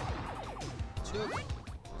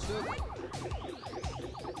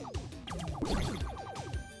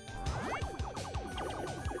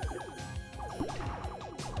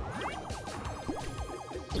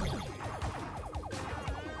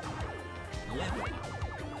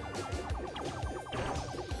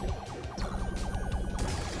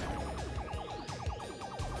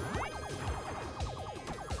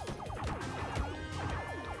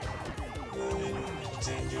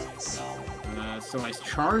 So I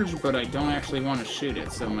charge, but I don't actually want to shoot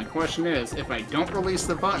it. So my question is, if I don't release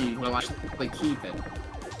the button, will I actually keep it?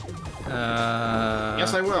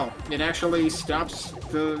 Yes, I will. It actually stops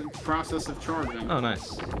the process of charging. Oh,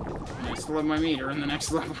 nice. And I still have my meter in the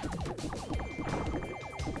next level.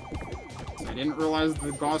 I didn't realize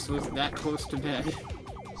the boss was that close to dead.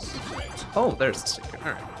 Oh, there's the secret.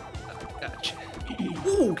 Alright. Gotcha.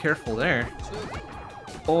 Ooh, careful there.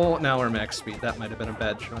 Oh, now we're max speed. That might have been a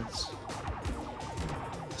bad choice.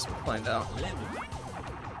 We'll find out.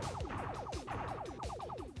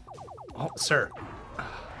 Oh, sir.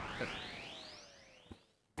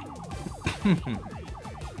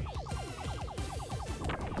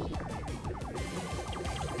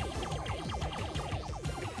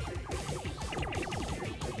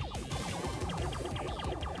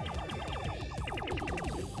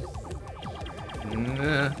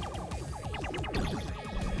 Nah.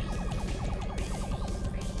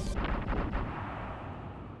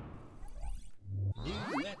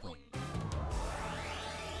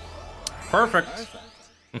 Perfect.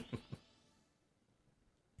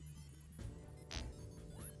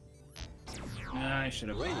 I should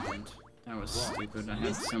have waited. That was stupid. I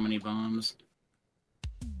had so many bombs.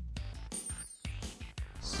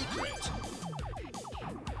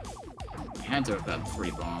 I had to have had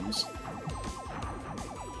 3 bombs.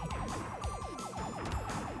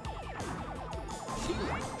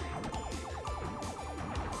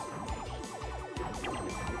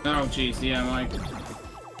 Oh, jeez, yeah, like...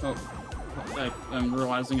 Oh, I'm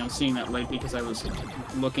realizing I'm seeing that late because I was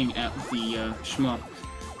looking at the Shmup.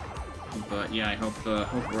 But yeah, I hope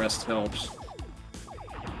rest helps.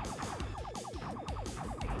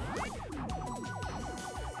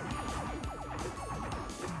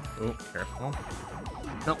 Oh, careful.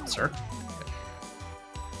 Nope, sir.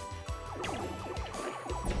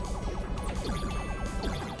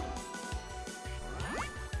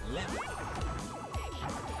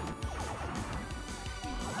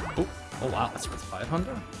 Oh wow, that's worth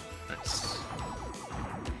 500? Nice.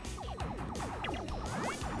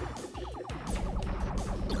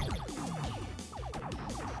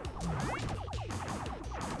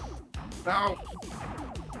 Oh!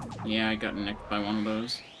 Yeah, I got nicked by one of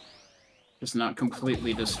those. Just not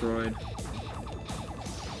completely destroyed.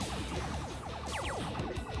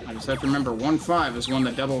 I just have to remember 1-5 is when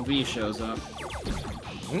the double V shows up.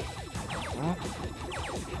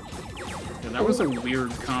 Yeah, that was a weird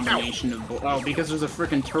combination of... Oh, because there's a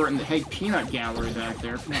freaking turret in the... Hey, peanut gallery back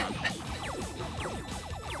there. Come on.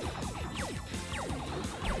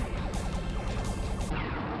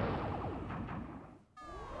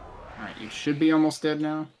 Alright, you should be almost dead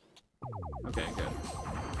now. Okay, good.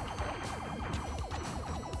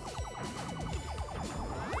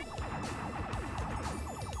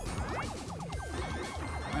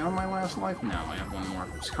 Am I on my last life? No, I have one more.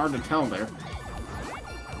 It's hard to tell there.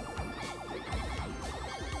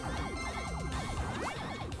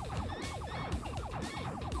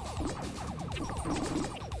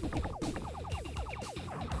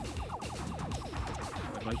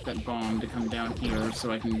 I'd like that bomb to come down here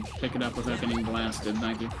so I can pick it up without getting blasted.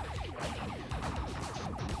 Thank you.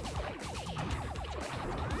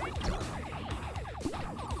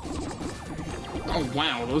 Oh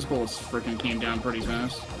wow, those bullets freaking came down pretty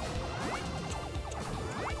fast.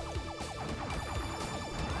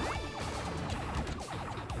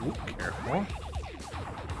 Ooh, careful.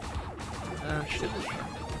 Shit.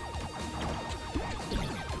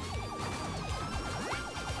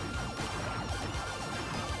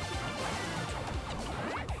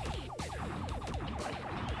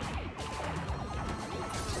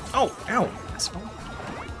 Oh, ow! Asshole.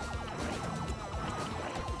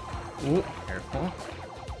 Ooh, careful.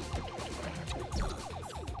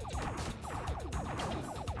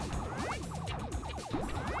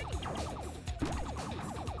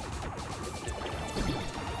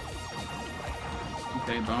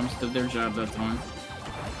 Okay, bombs did their job that time.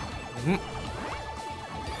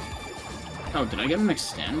 Oh, did I get an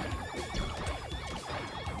extend?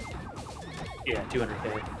 Yeah,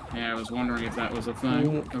 200k. Yeah, I was wondering if that was a thing.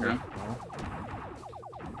 Ooh, Okay.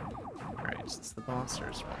 Alright, is this the boss or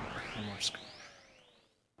is one more screen?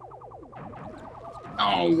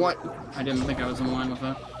 Oh, what? I didn't think I was in line with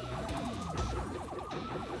that.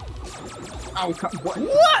 Oh, what?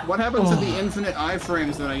 What happened to the infinite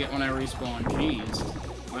iframes that I get when I respawn? Jeez.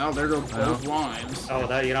 Well, there go both lives. Oh,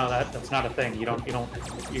 that that's not a thing. You're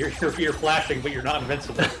flashing, but you're not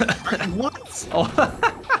invincible. What? Oh,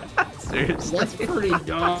 seriously? That's pretty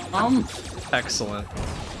dumb. Excellent.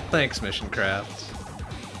 Thanks, Mission Craft.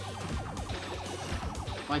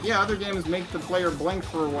 Like, yeah, other games make the player blink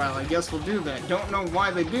for a while. I guess we'll do that. Don't know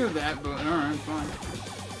why they do that, but alright, fine.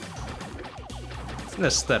 It's an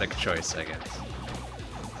aesthetic choice, I guess.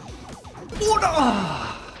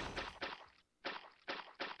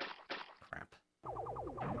 Crap.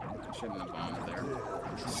 Shouldn't have bombed there.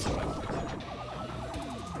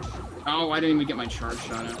 Oh, I didn't even get my charge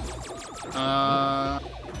shot out.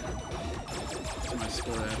 What's my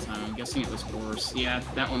score that time? I'm guessing it was worse. Yeah,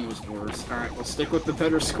 that one was worse. Alright, we'll stick with the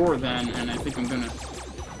better score then, and I think I'm gonna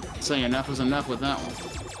say enough is enough with that one.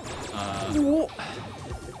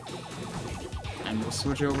 And we'll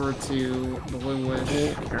switch over to Blue Wish,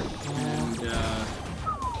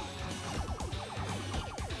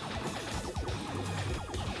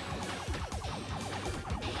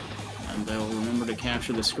 and they'll remember to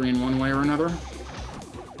capture the screen one way or another.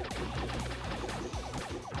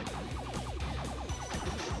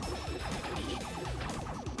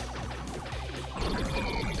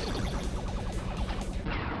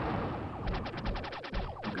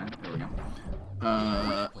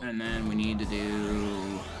 And then we need to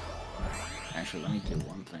do... Actually, let me do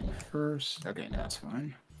one thing first. Okay, that's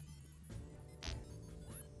fine.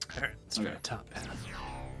 Alright, let's go to top path.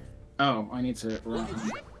 Oh, I need to run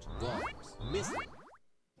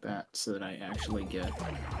that so that I actually get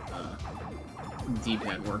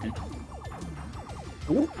D-pad working.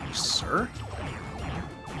 Ooh, sir.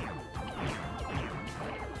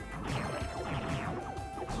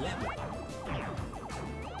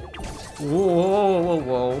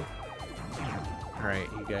 Whoa. Alright,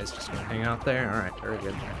 you guys just gonna hang out there? Alright, very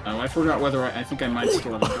good. Oh, I forgot whether I think I might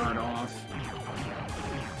still have a guard off.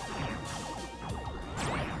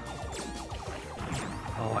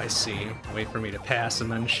 Oh, I see. Wait for me to pass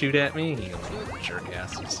and then shoot at me? You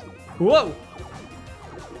jerkasses. Whoa!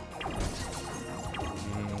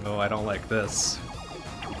 Oh, I don't like this.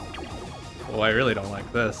 Oh, I really don't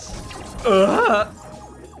like this.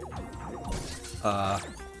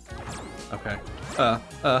 Okay.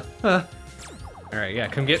 Alright, yeah,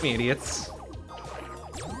 come get me, idiots.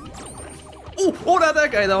 Oh, not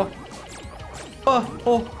that guy, though.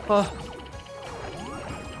 Oh.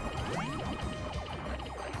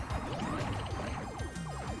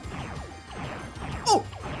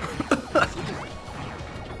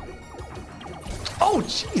 Oh,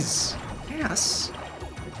 jeez. Yes.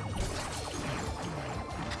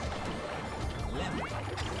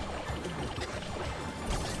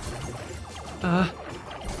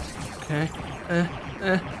 Okay.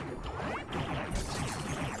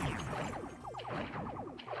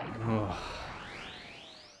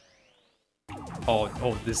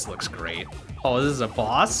 Oh, this looks great. Oh, this is a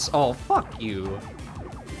boss? Oh, fuck you.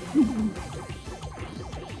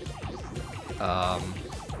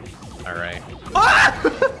 Alright.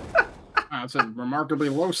 Ah! That's a remarkably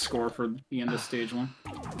low score for the end of stage 1.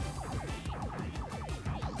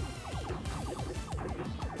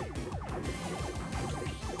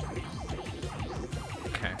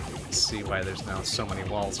 Okay, let's see why there's now so many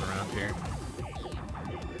walls around here.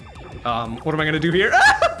 What am I gonna do here?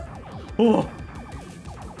 Ah! Oh!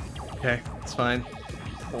 Okay, it's fine.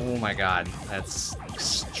 Oh my god, that's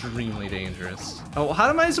extremely dangerous. Oh, how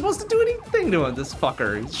am I supposed to do anything to him, this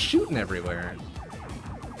fucker? He's shooting everywhere.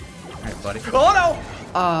 Alright, buddy. Oh no!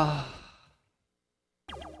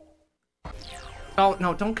 Oh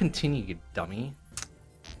no, don't continue, you dummy.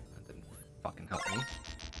 That didn't fucking help me.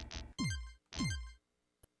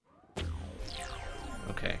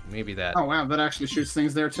 Okay, maybe that Oh wow, that actually shoots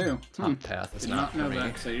things there too. top path is Did not not for know me. that,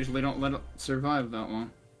 because I usually don't let it survive that long.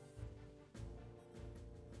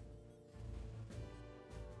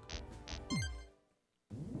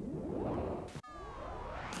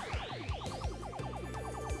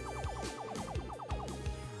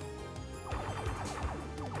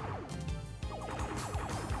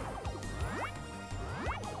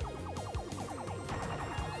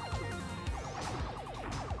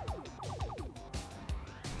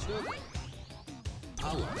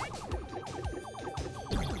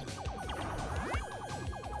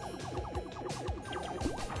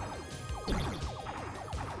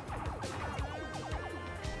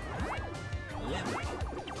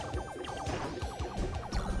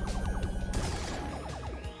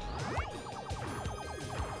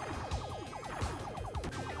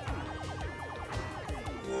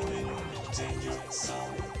 Danger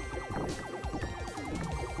zone.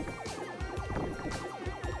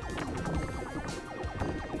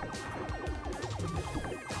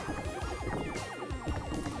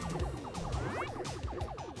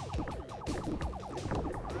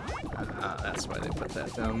 That's why they put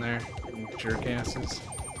that down there. Jerkasses.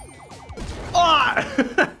 Ah!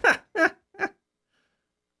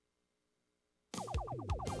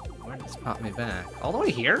 Why did this pop me back? All the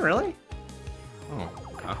way here, really? Oh,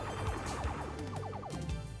 okay.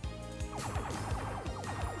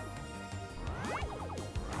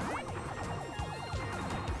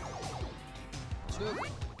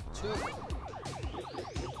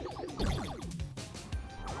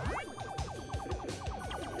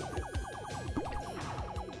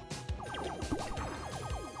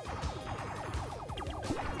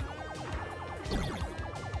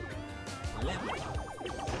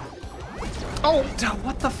 Oh,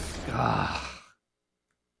 what the f-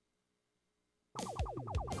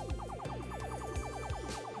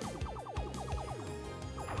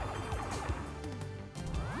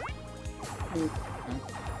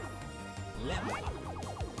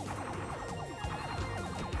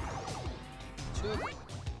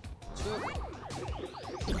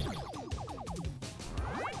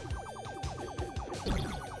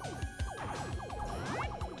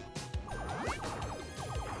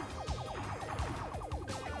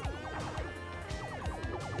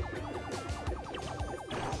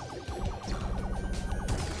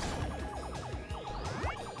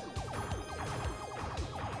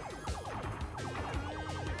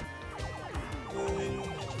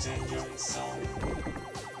 Danger zone.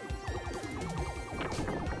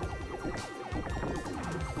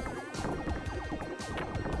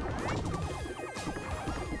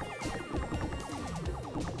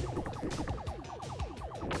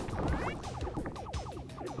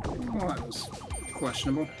 Well, that was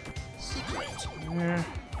questionable. Yeah.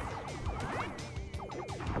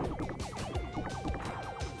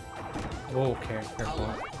 Okay,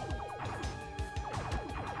 careful.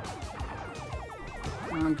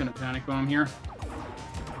 I'm gonna panic bomb here.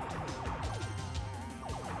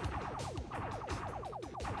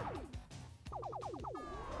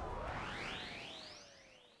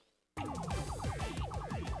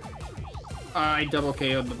 I double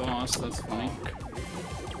KO'd the boss, that's funny.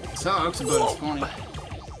 Sucks, but it's funny.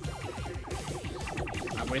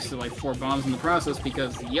 I wasted like 4 bombs in the process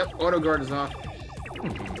because, yep, auto guard is off.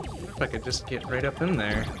 If I could just get right up in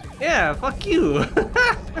there. Yeah, fuck you!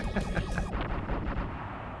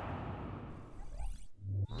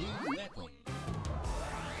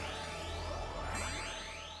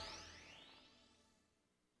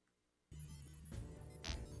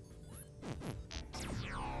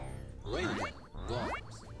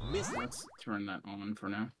 let's turn that on for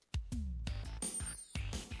now.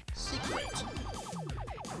 Secret.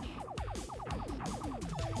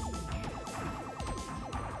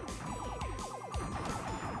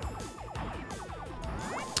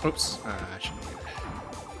 Oops. I should have waited.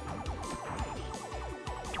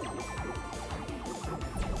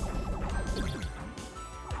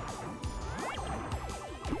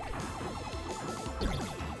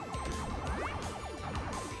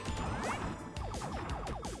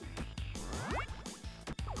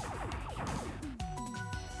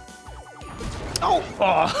 Oh!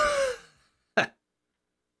 Oh,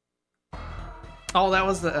 oh that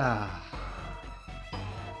was the...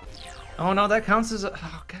 Oh no, that counts as a...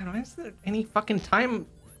 Oh god, why is there any fucking time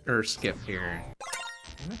or skip here?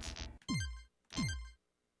 Damn it.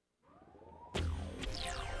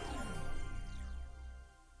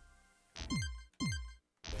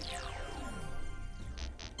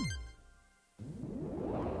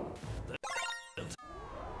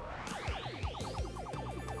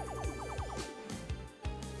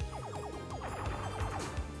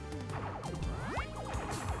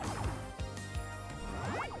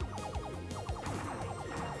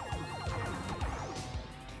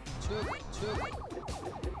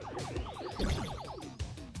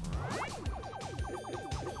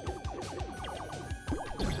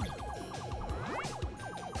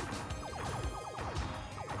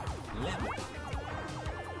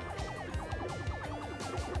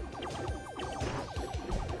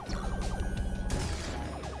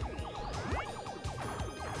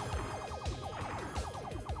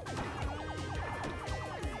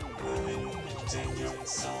 Moving danger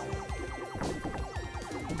zone.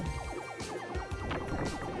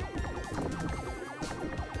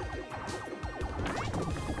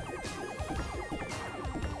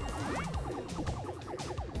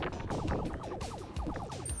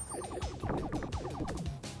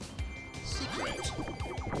 Secret.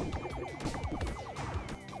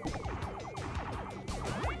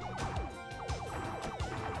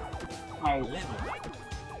 Oh, Level.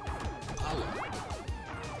 Power.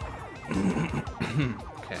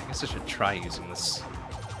 Okay, I guess I should try using this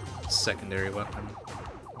secondary weapon.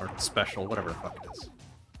 Or special, whatever the fuck it is.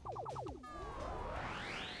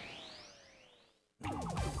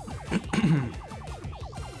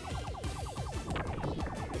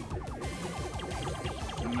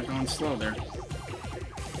 I'm not going slow there.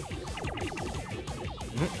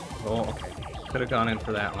 Oh, okay. Could have gone in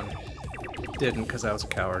for that one. Didn't, because I was a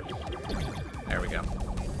coward. There we go.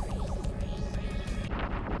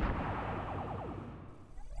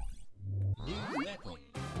 New weapon.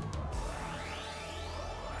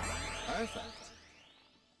 Perfect.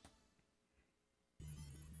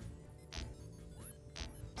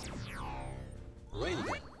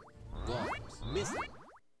 Railgun. Bombs. Missile.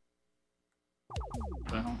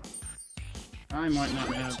 So, I might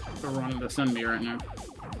not have the run to send me right now.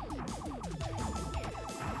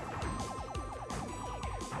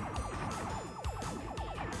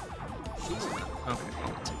 Shield. Okay,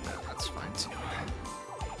 I'll take that. That's fine too.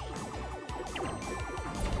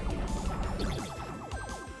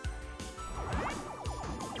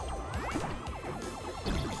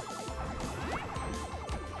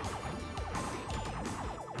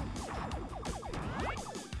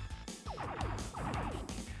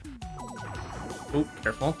 Ooh,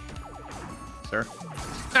 careful. Sir.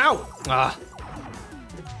 Ow! Ah!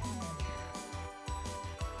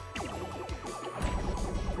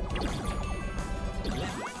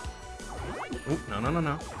 Ooh, no, no, no,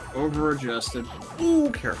 no. Over adjusted. Ooh,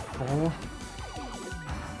 careful.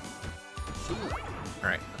 Shield.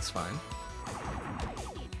 Alright, that's fine.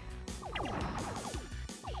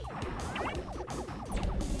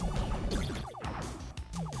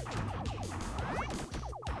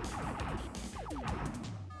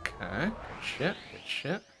 Okay, good shit, good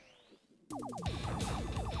shit.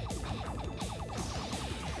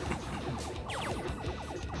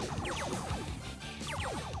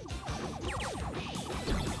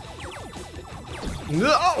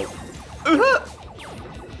 No!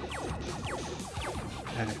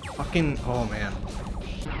 Fucking, oh man.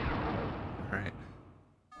 Alright.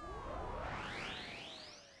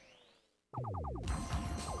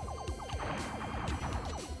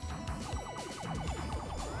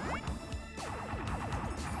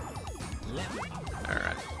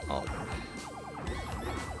 Alright, all good.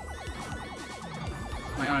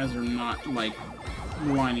 My eyes are not, like,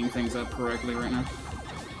 lining things up correctly right now.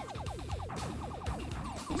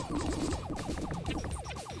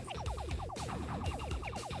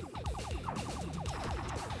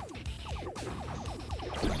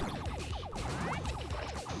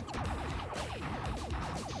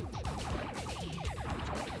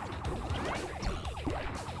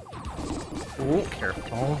 Ooh, careful.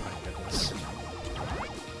 Oh my goodness.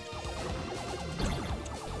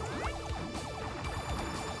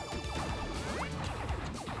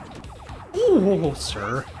 Ooh,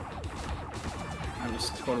 sir. I was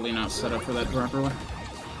totally not set up for that properly.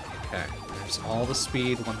 Okay, there's all the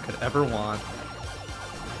speed one could ever want.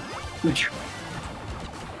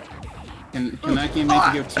 Can that game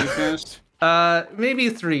make you go too fast? Maybe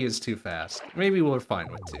 3 is too fast. Maybe we're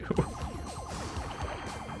fine with 2.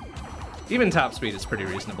 Even top speed is pretty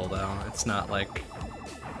reasonable, though. It's not like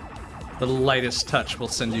the lightest touch will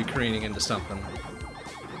send you careening into something.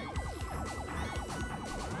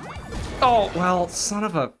 Oh, well, son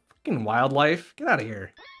of a fucking wildlife. Get out of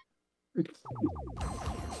here.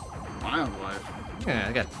 Wildlife. Yeah,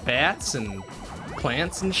 I got bats and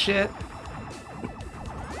plants and shit.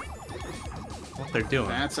 What they're doing.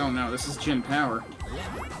 That's, oh no, this is Jim Power.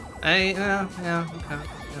 Yeah, okay.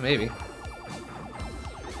 Yeah, maybe.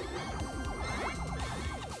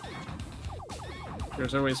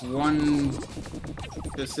 There's always one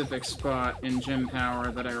specific spot in Gym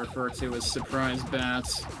Power that I refer to as surprise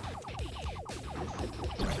bats.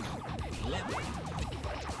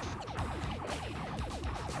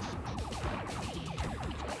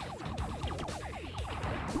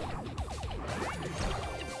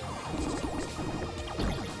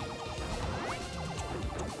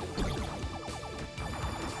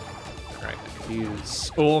 Alright,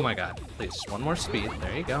 use... Oh my god, please, just one more speed.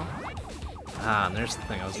 There you go. Ah, and there's the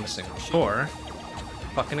thing I was missing before.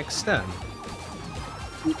 Fucking extend.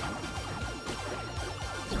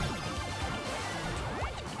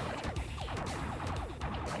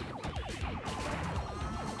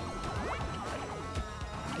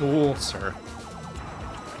 Oh, sir.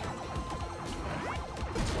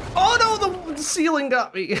 Oh no, the ceiling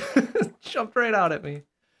got me! Jumped right out at me.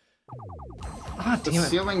 Ah, The damn it.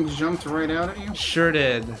 ceiling jumped right out at you? Sure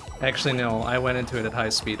did. Actually, no, I went into it at high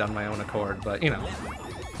speed on my own accord, but, you know,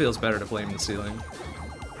 feels better to blame the ceiling.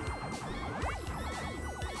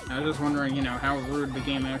 I was just wondering, you know, how rude the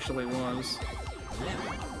game actually was.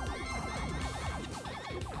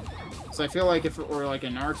 So I feel like if it were like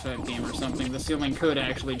an R-type game or something, the ceiling could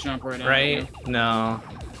actually jump right out at you. Right? No.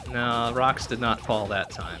 No, rocks did not fall that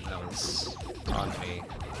time. That was on me.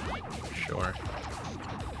 For sure.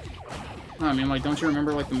 I mean, like, don't you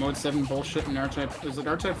remember, like, the Mode 7 bullshit in R-Type? Was it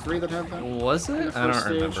R-Type 3 that had that? Was In it? the I don't first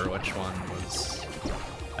stage? remember which one was...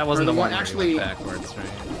 That wasn't Or the the one one where actually- you went backwards,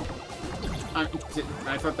 right?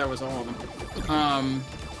 I thought that was all of them.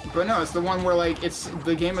 But no, it's the one where, like,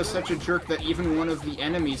 the game is such a jerk that even one of the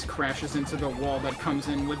enemies crashes into the wall that comes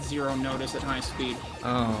in with 0 notice at high speed.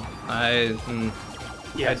 Oh,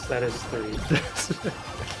 Yes, that is 3.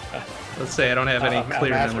 Let's say I don't have any A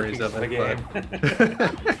clear memories masterpiece of it, the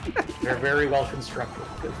but... game. They're very well constructed.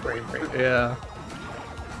 Good frame rate. Yeah.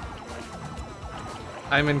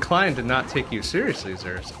 I'm inclined to not take you seriously,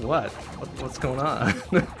 Zers. What's going on?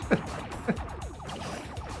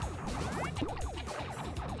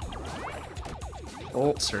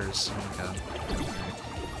 Ulcers. Oh my god.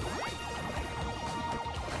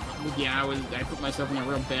 Yeah, I put myself in a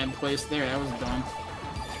real bad place there. That was dumb.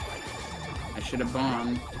 I should have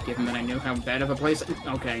bombed, given that I knew how bad of a place.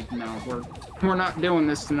 Okay, no, we're not doing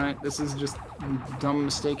this tonight. This is just dumb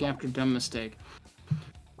mistake after dumb mistake.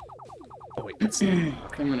 Oh wait, that's... I'm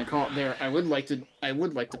gonna call it there. I would like to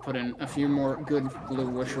put in a few more good Blue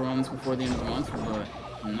Wish runs before the end of the month,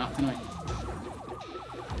 but not tonight.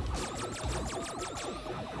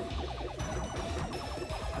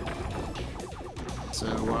 So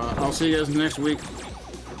I'll see you guys next week.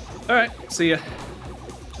 Alright, see ya.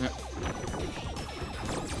 Yeah.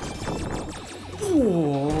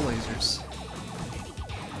 Ooh, lasers.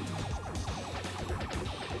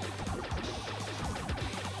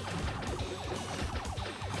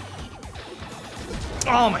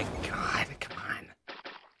 Oh my god, come on.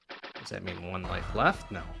 Does that mean 1 life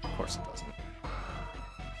left? No, of course it doesn't.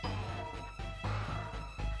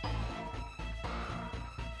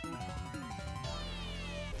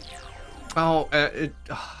 Oh,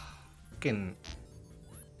 fucking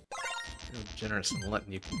real generous in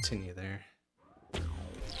letting you continue there.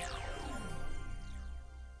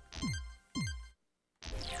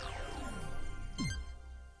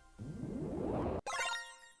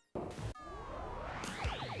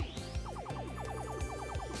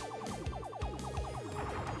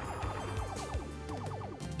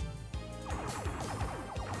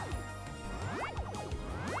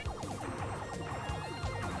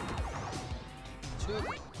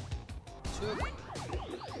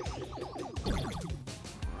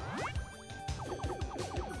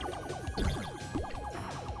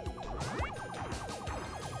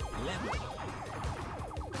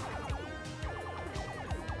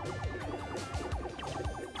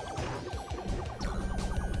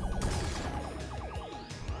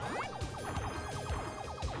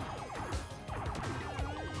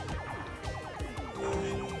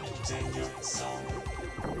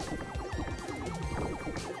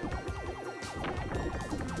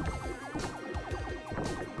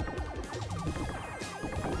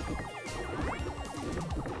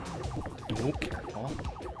 Oh, careful.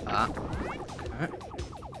 Ah. Okay.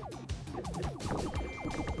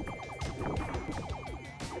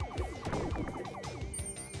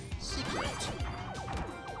 Secret.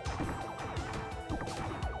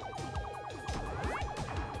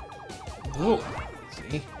 Whoa.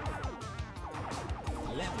 See?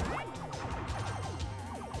 Level.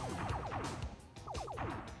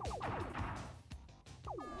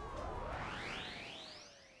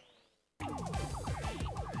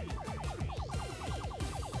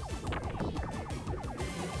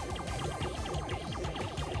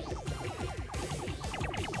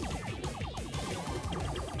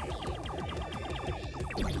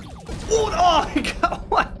 Oh my god!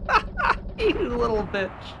 What? You little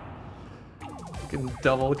bitch. Fucking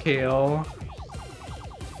double KO.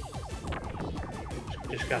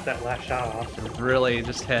 Just got that last shot off. Really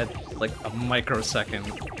just had like a microsecond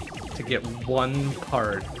to get one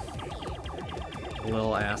part.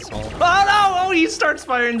 Little asshole. Oh no! Oh, he starts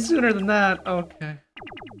firing sooner than that. Okay.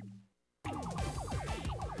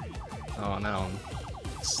 Oh, now I'm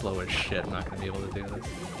slow as shit. I'm not gonna be able to do this.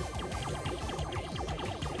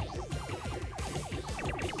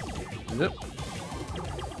 Zip.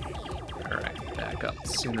 Alright, back up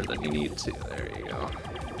sooner than you need to. There you go.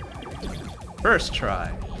 First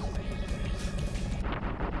try.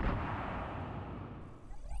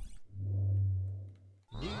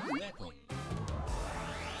 New weapon.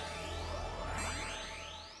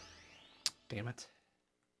 Damn it.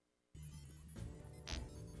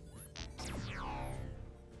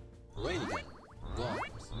 Railgun.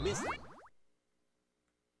 Bombs. Missile.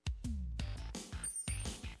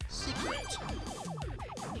 Secret.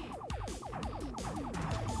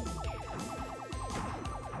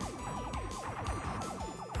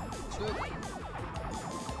 Turbo.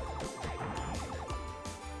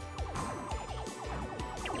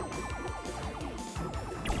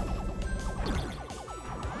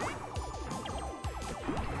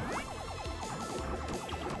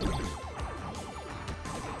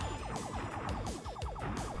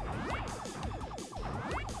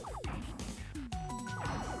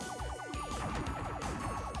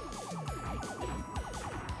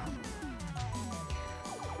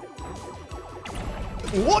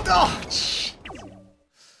 What? Oh, shit.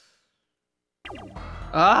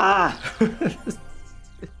 Ah! Damn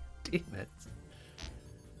it.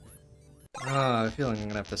 Oh, I feel like I'm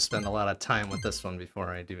gonna have to spend a lot of time with this one before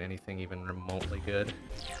I do anything even remotely good.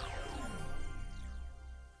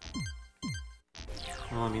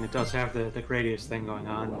 Well, I mean, it does have the Gradius thing going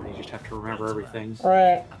on, where you just have to remember everything.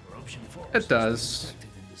 Right. Corruption force It does. detected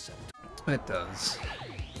in the sector. It does.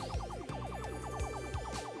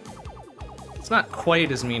 It's not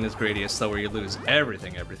quite as mean as Gradius, though, where you lose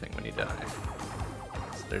everything when you die.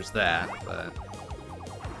 So there's that, but...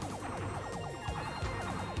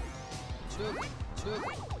 Turbo. Turbo.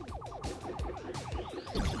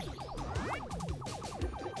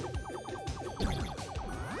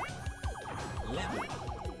 Level.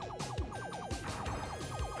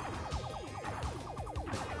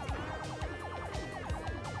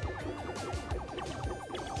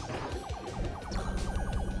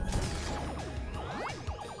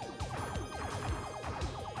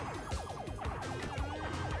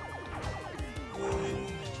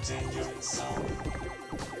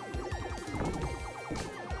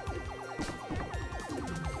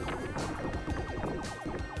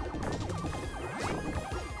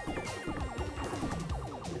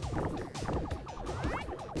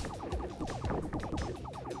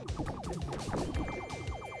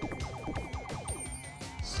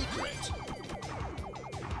 Secret.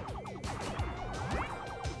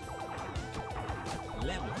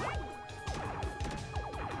 Level.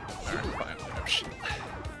 Alright, fine, whatever, shit.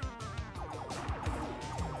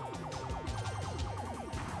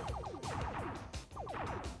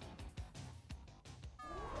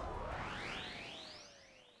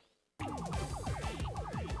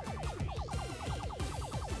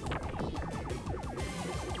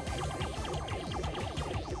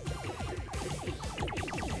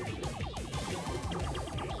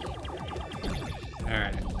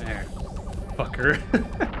 Alright, there. Fucker.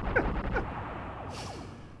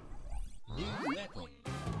 New weapon.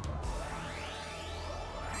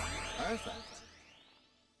 Perfect.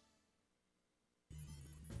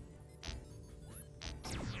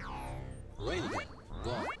 Railgun.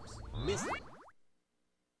 Bombs. Missile.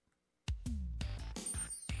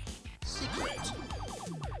 Secret.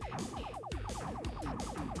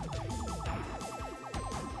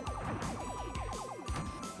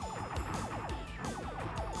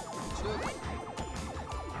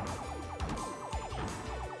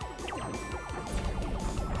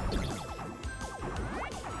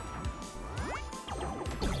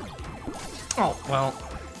 Oh, well.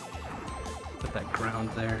 Put that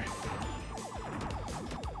ground there.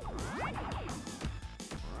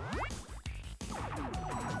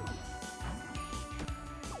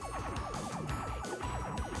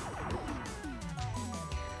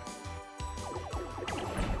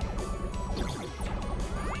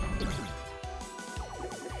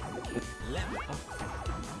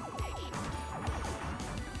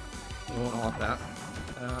 Oh, I want that.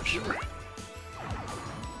 Sure.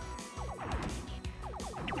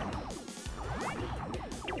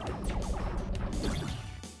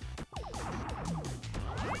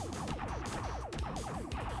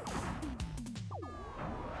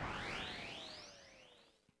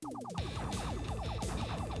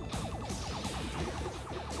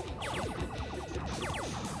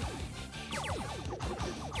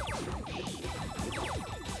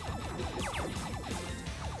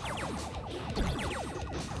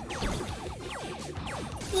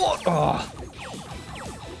 What? Oh.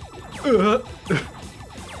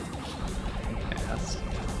 Yes.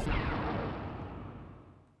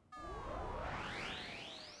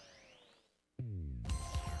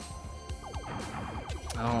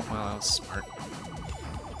 Oh, well, that was smart.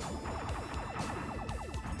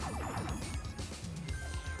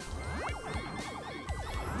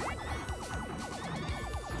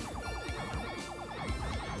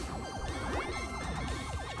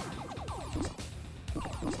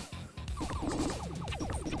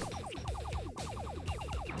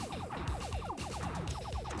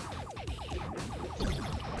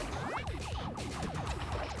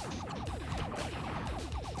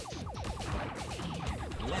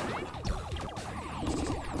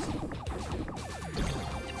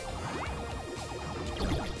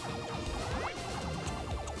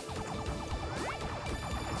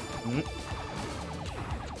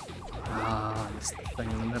 Ah, this thing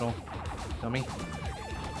in the middle. Dummy.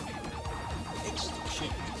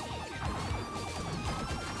 Exchange.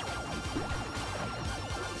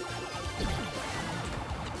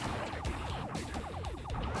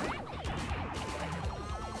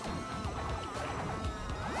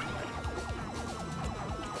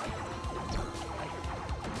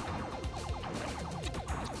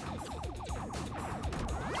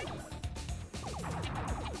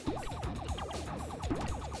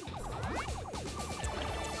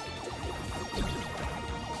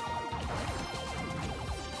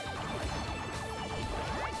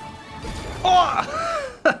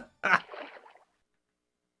 Oh! Damn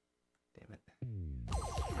it.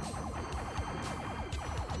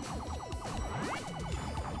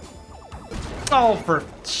 Oh, for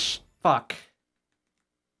fuck.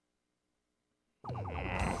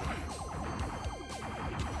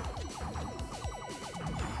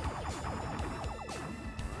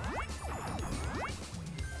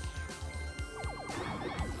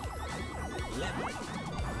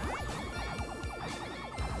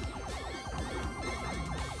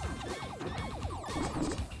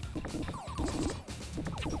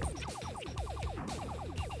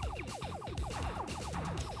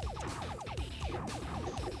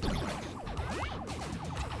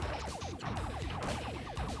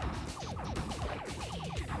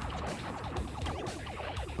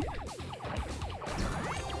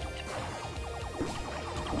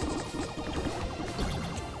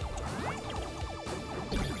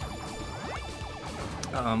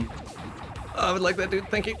 I would like that, dude.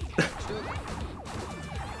 Thank you.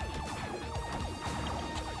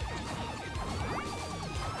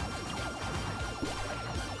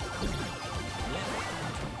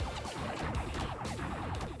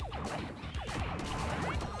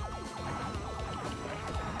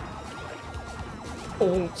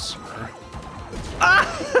 Oh, sir.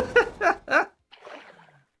 Ah!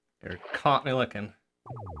 You're caught me looking.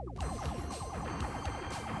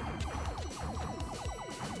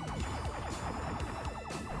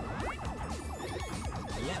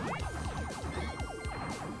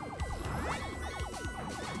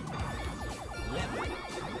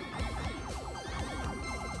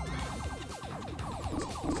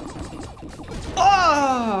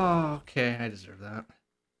 Oh, okay, I deserve that.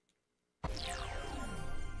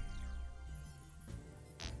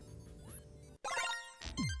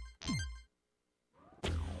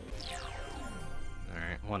 All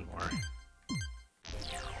right, one more.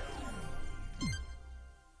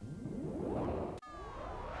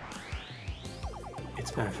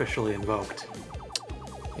 It's been officially invoked.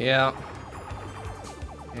 Yeah.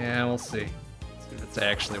 Yeah, we'll see. See if it's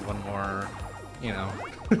actually one more, you know.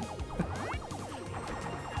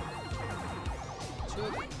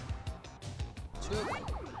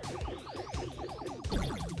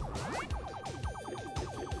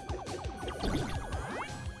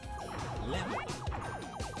 Lemon.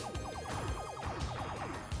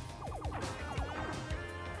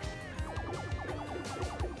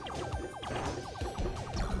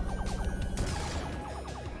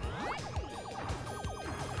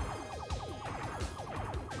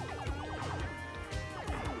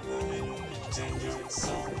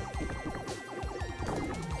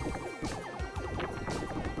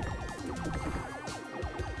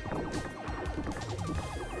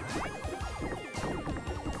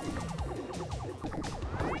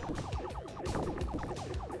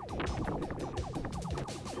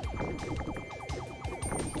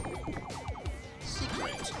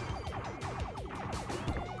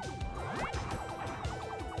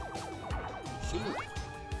 Shield.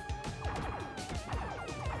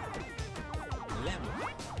 Lemon.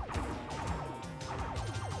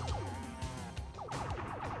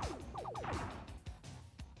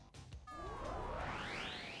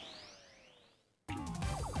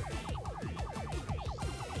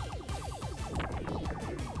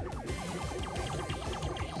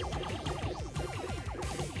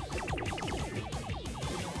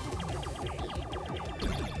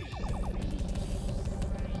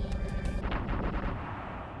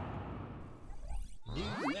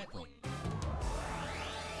 New weapon.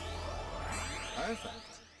 Perfect.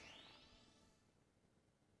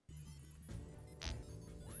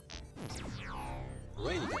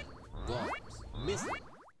 Railgun. Bombs. Missile.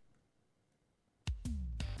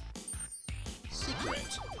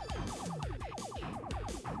 Secret.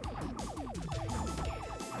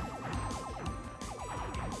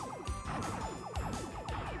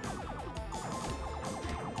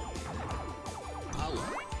 Power.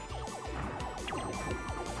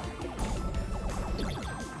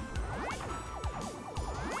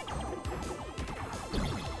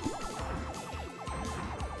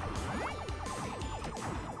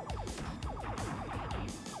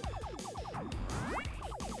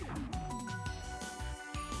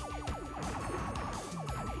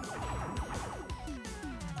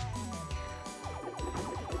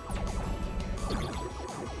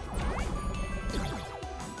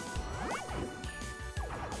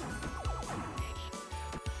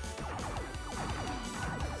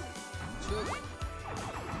 Sugar.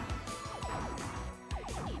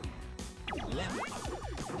 Lemon.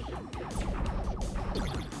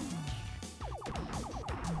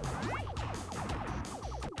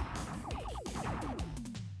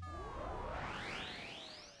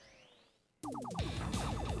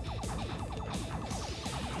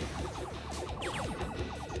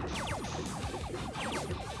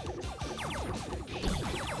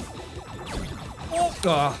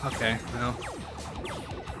 Oh, okay. No.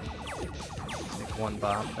 Take one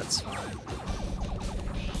bomb. That's fine.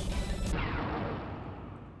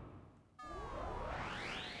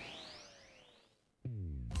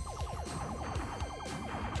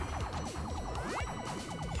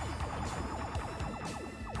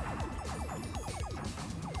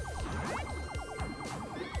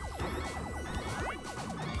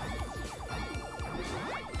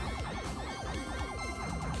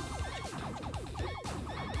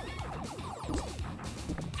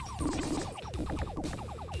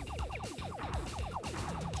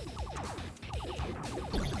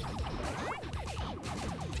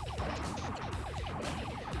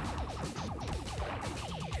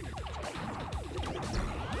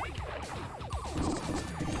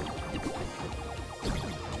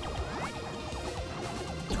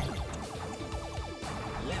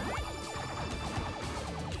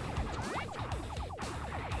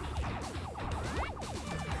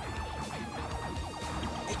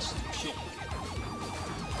 Extra.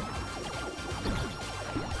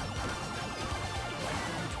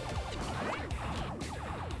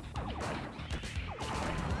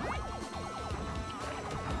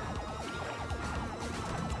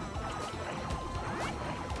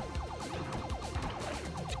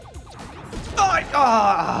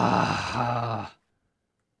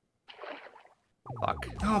 Fuck.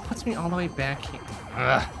 Oh, it puts me all the way back here.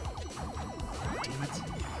 Ugh. Damn it.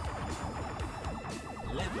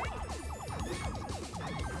 Lemon.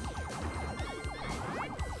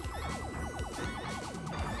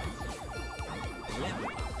 Lemon.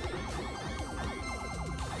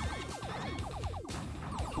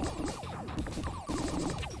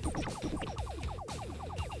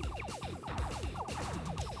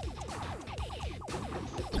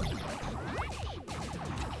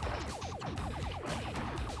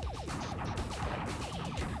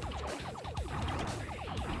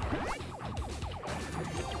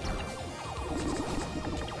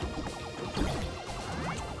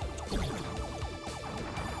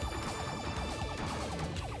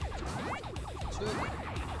 Sugar.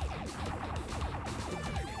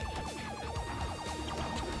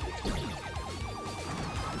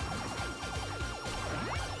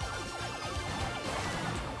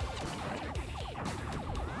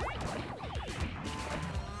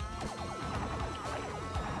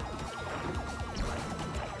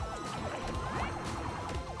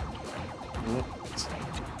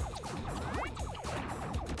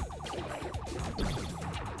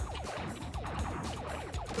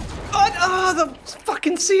 Oh, the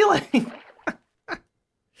fucking ceiling!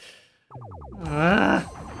 Lemon.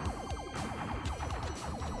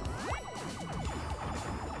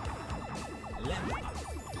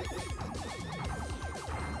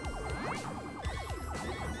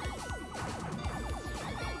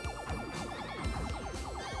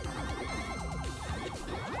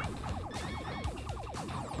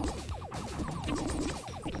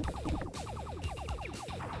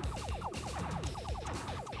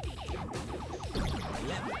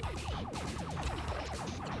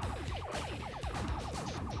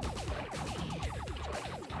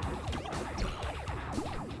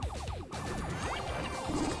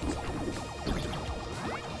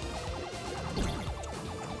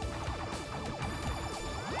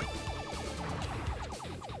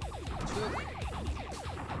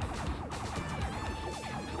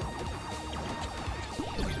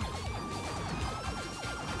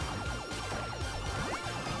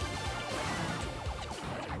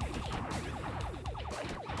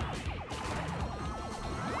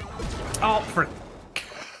 Oh, for...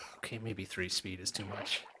 Okay, maybe 3 speed is too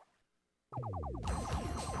much.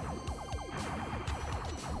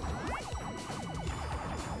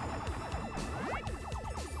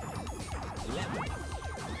 Lemon.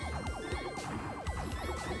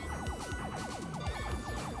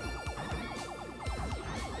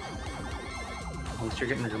 At least you're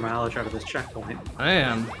getting your mileage out of this checkpoint. I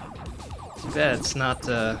am. Too bad it's not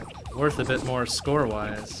worth a bit more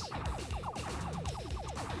score-wise.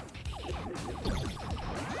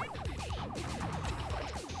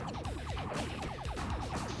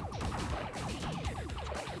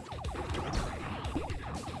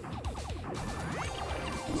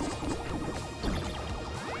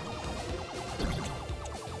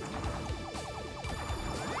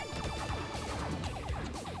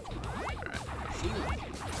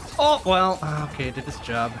 Oh, well, okay, did his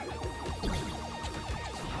job.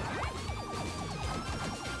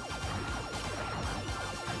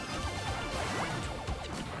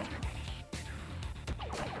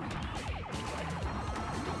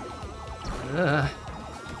 Ugh.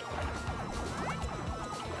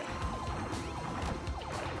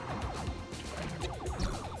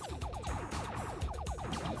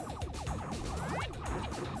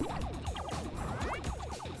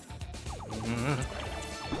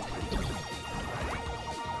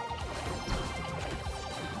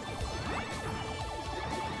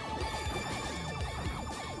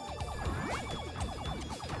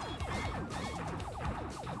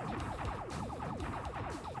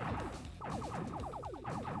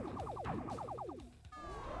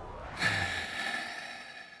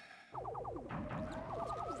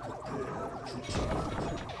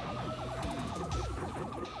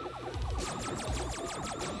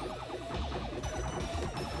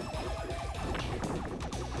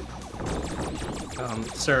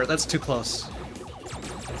 Sir, that's too close.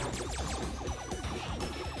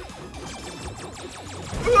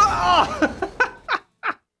 Ah!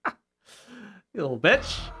 You little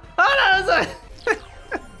bitch. Oh, no, it's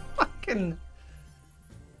a... Fucking...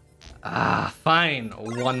 Ah, fine.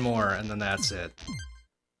 One more, and then that's it.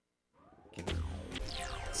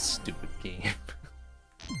 Stupid game.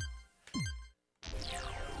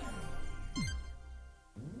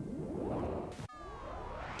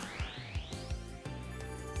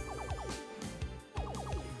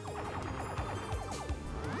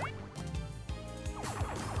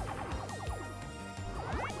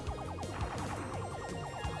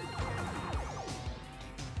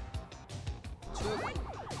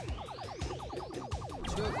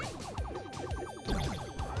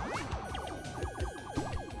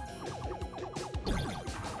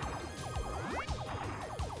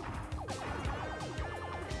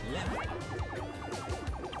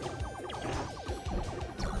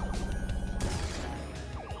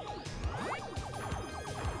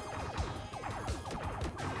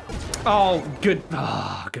 Oh, good.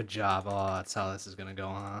 Oh, good job. Oh, that's how this is gonna go,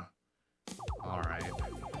 huh? All right.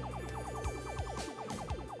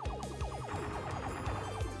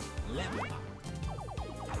 Lemon.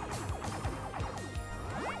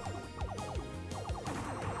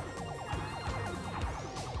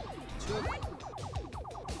 Sugar.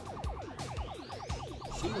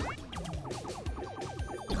 Sugar.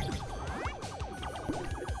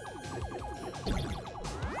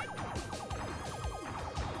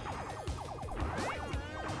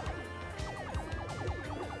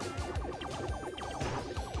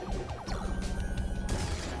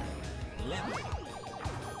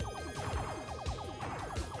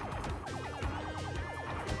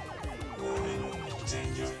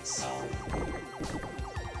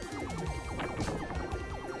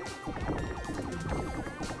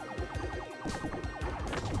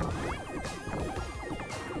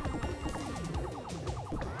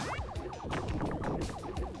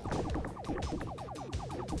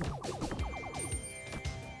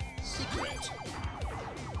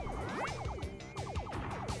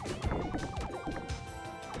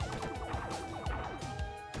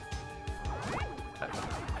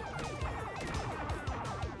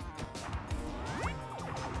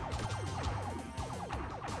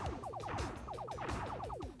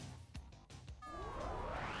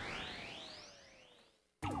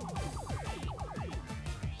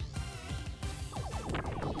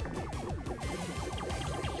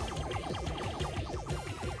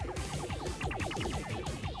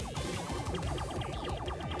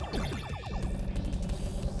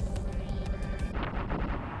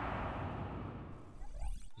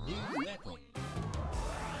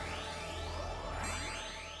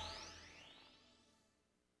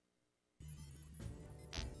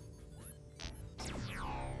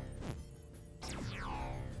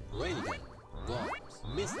 Railgun, bombs,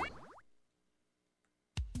 missiles.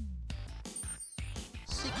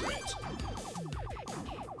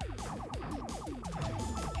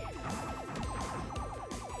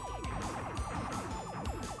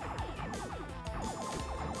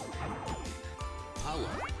 Power.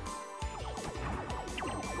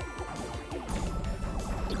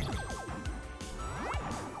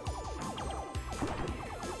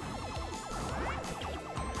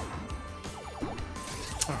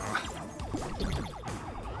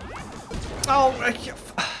 Oh, I can't.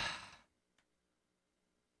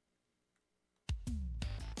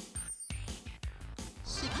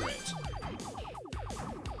 Secret.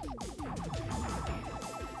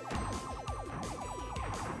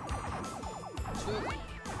 Turbo.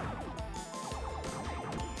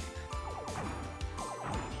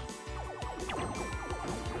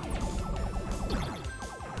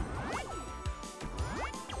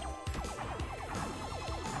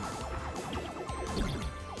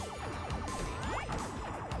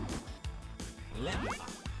 Lemma.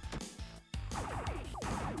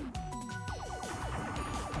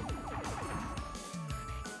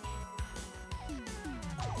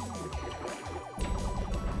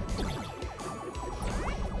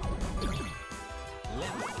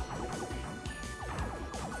 Lemma.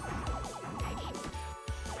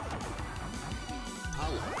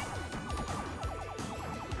 Power.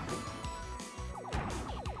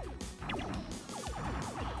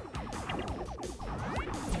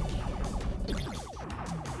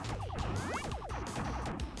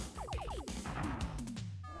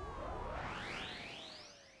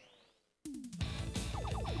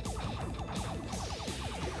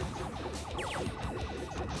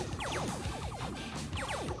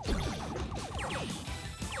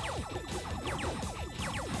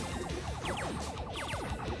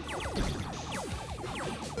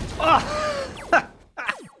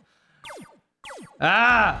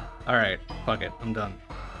 Ah! Alright, fuck it, I'm done.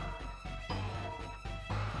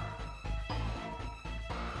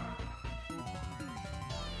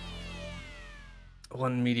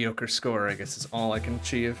 One mediocre score, I guess, is all I can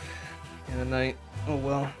achieve in a night. Oh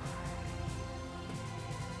well.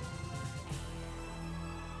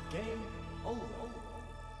 Game over.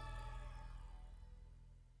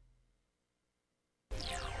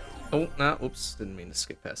 Oh, no, oops, didn't mean to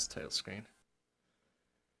skip past the title screen.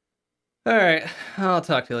 Alright, I'll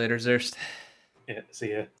talk to you later, Zerst. Yeah,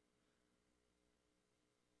 see ya.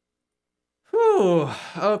 Whew,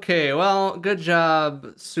 okay, well, good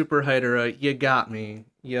job, Super Hydorah. You got me.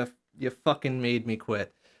 You fucking made me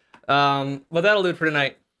quit. But that'll do it for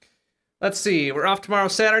tonight. Let's see, we're off tomorrow,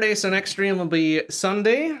 Saturday, so next stream will be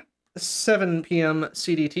Sunday, 7 p.m.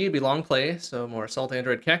 CDT. It'll be long play, so more Assault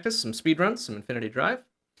Android Cactus, some speedruns, some Infinity Drive.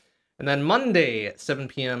 And then Monday, 7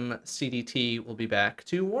 p.m. CDT, we'll be back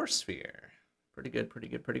to Warsphere. Pretty good, pretty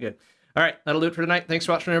good, pretty good. All right, that'll do it for tonight. Thanks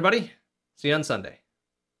for watching, everybody. See you on Sunday.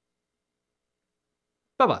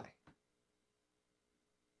 Bye-bye.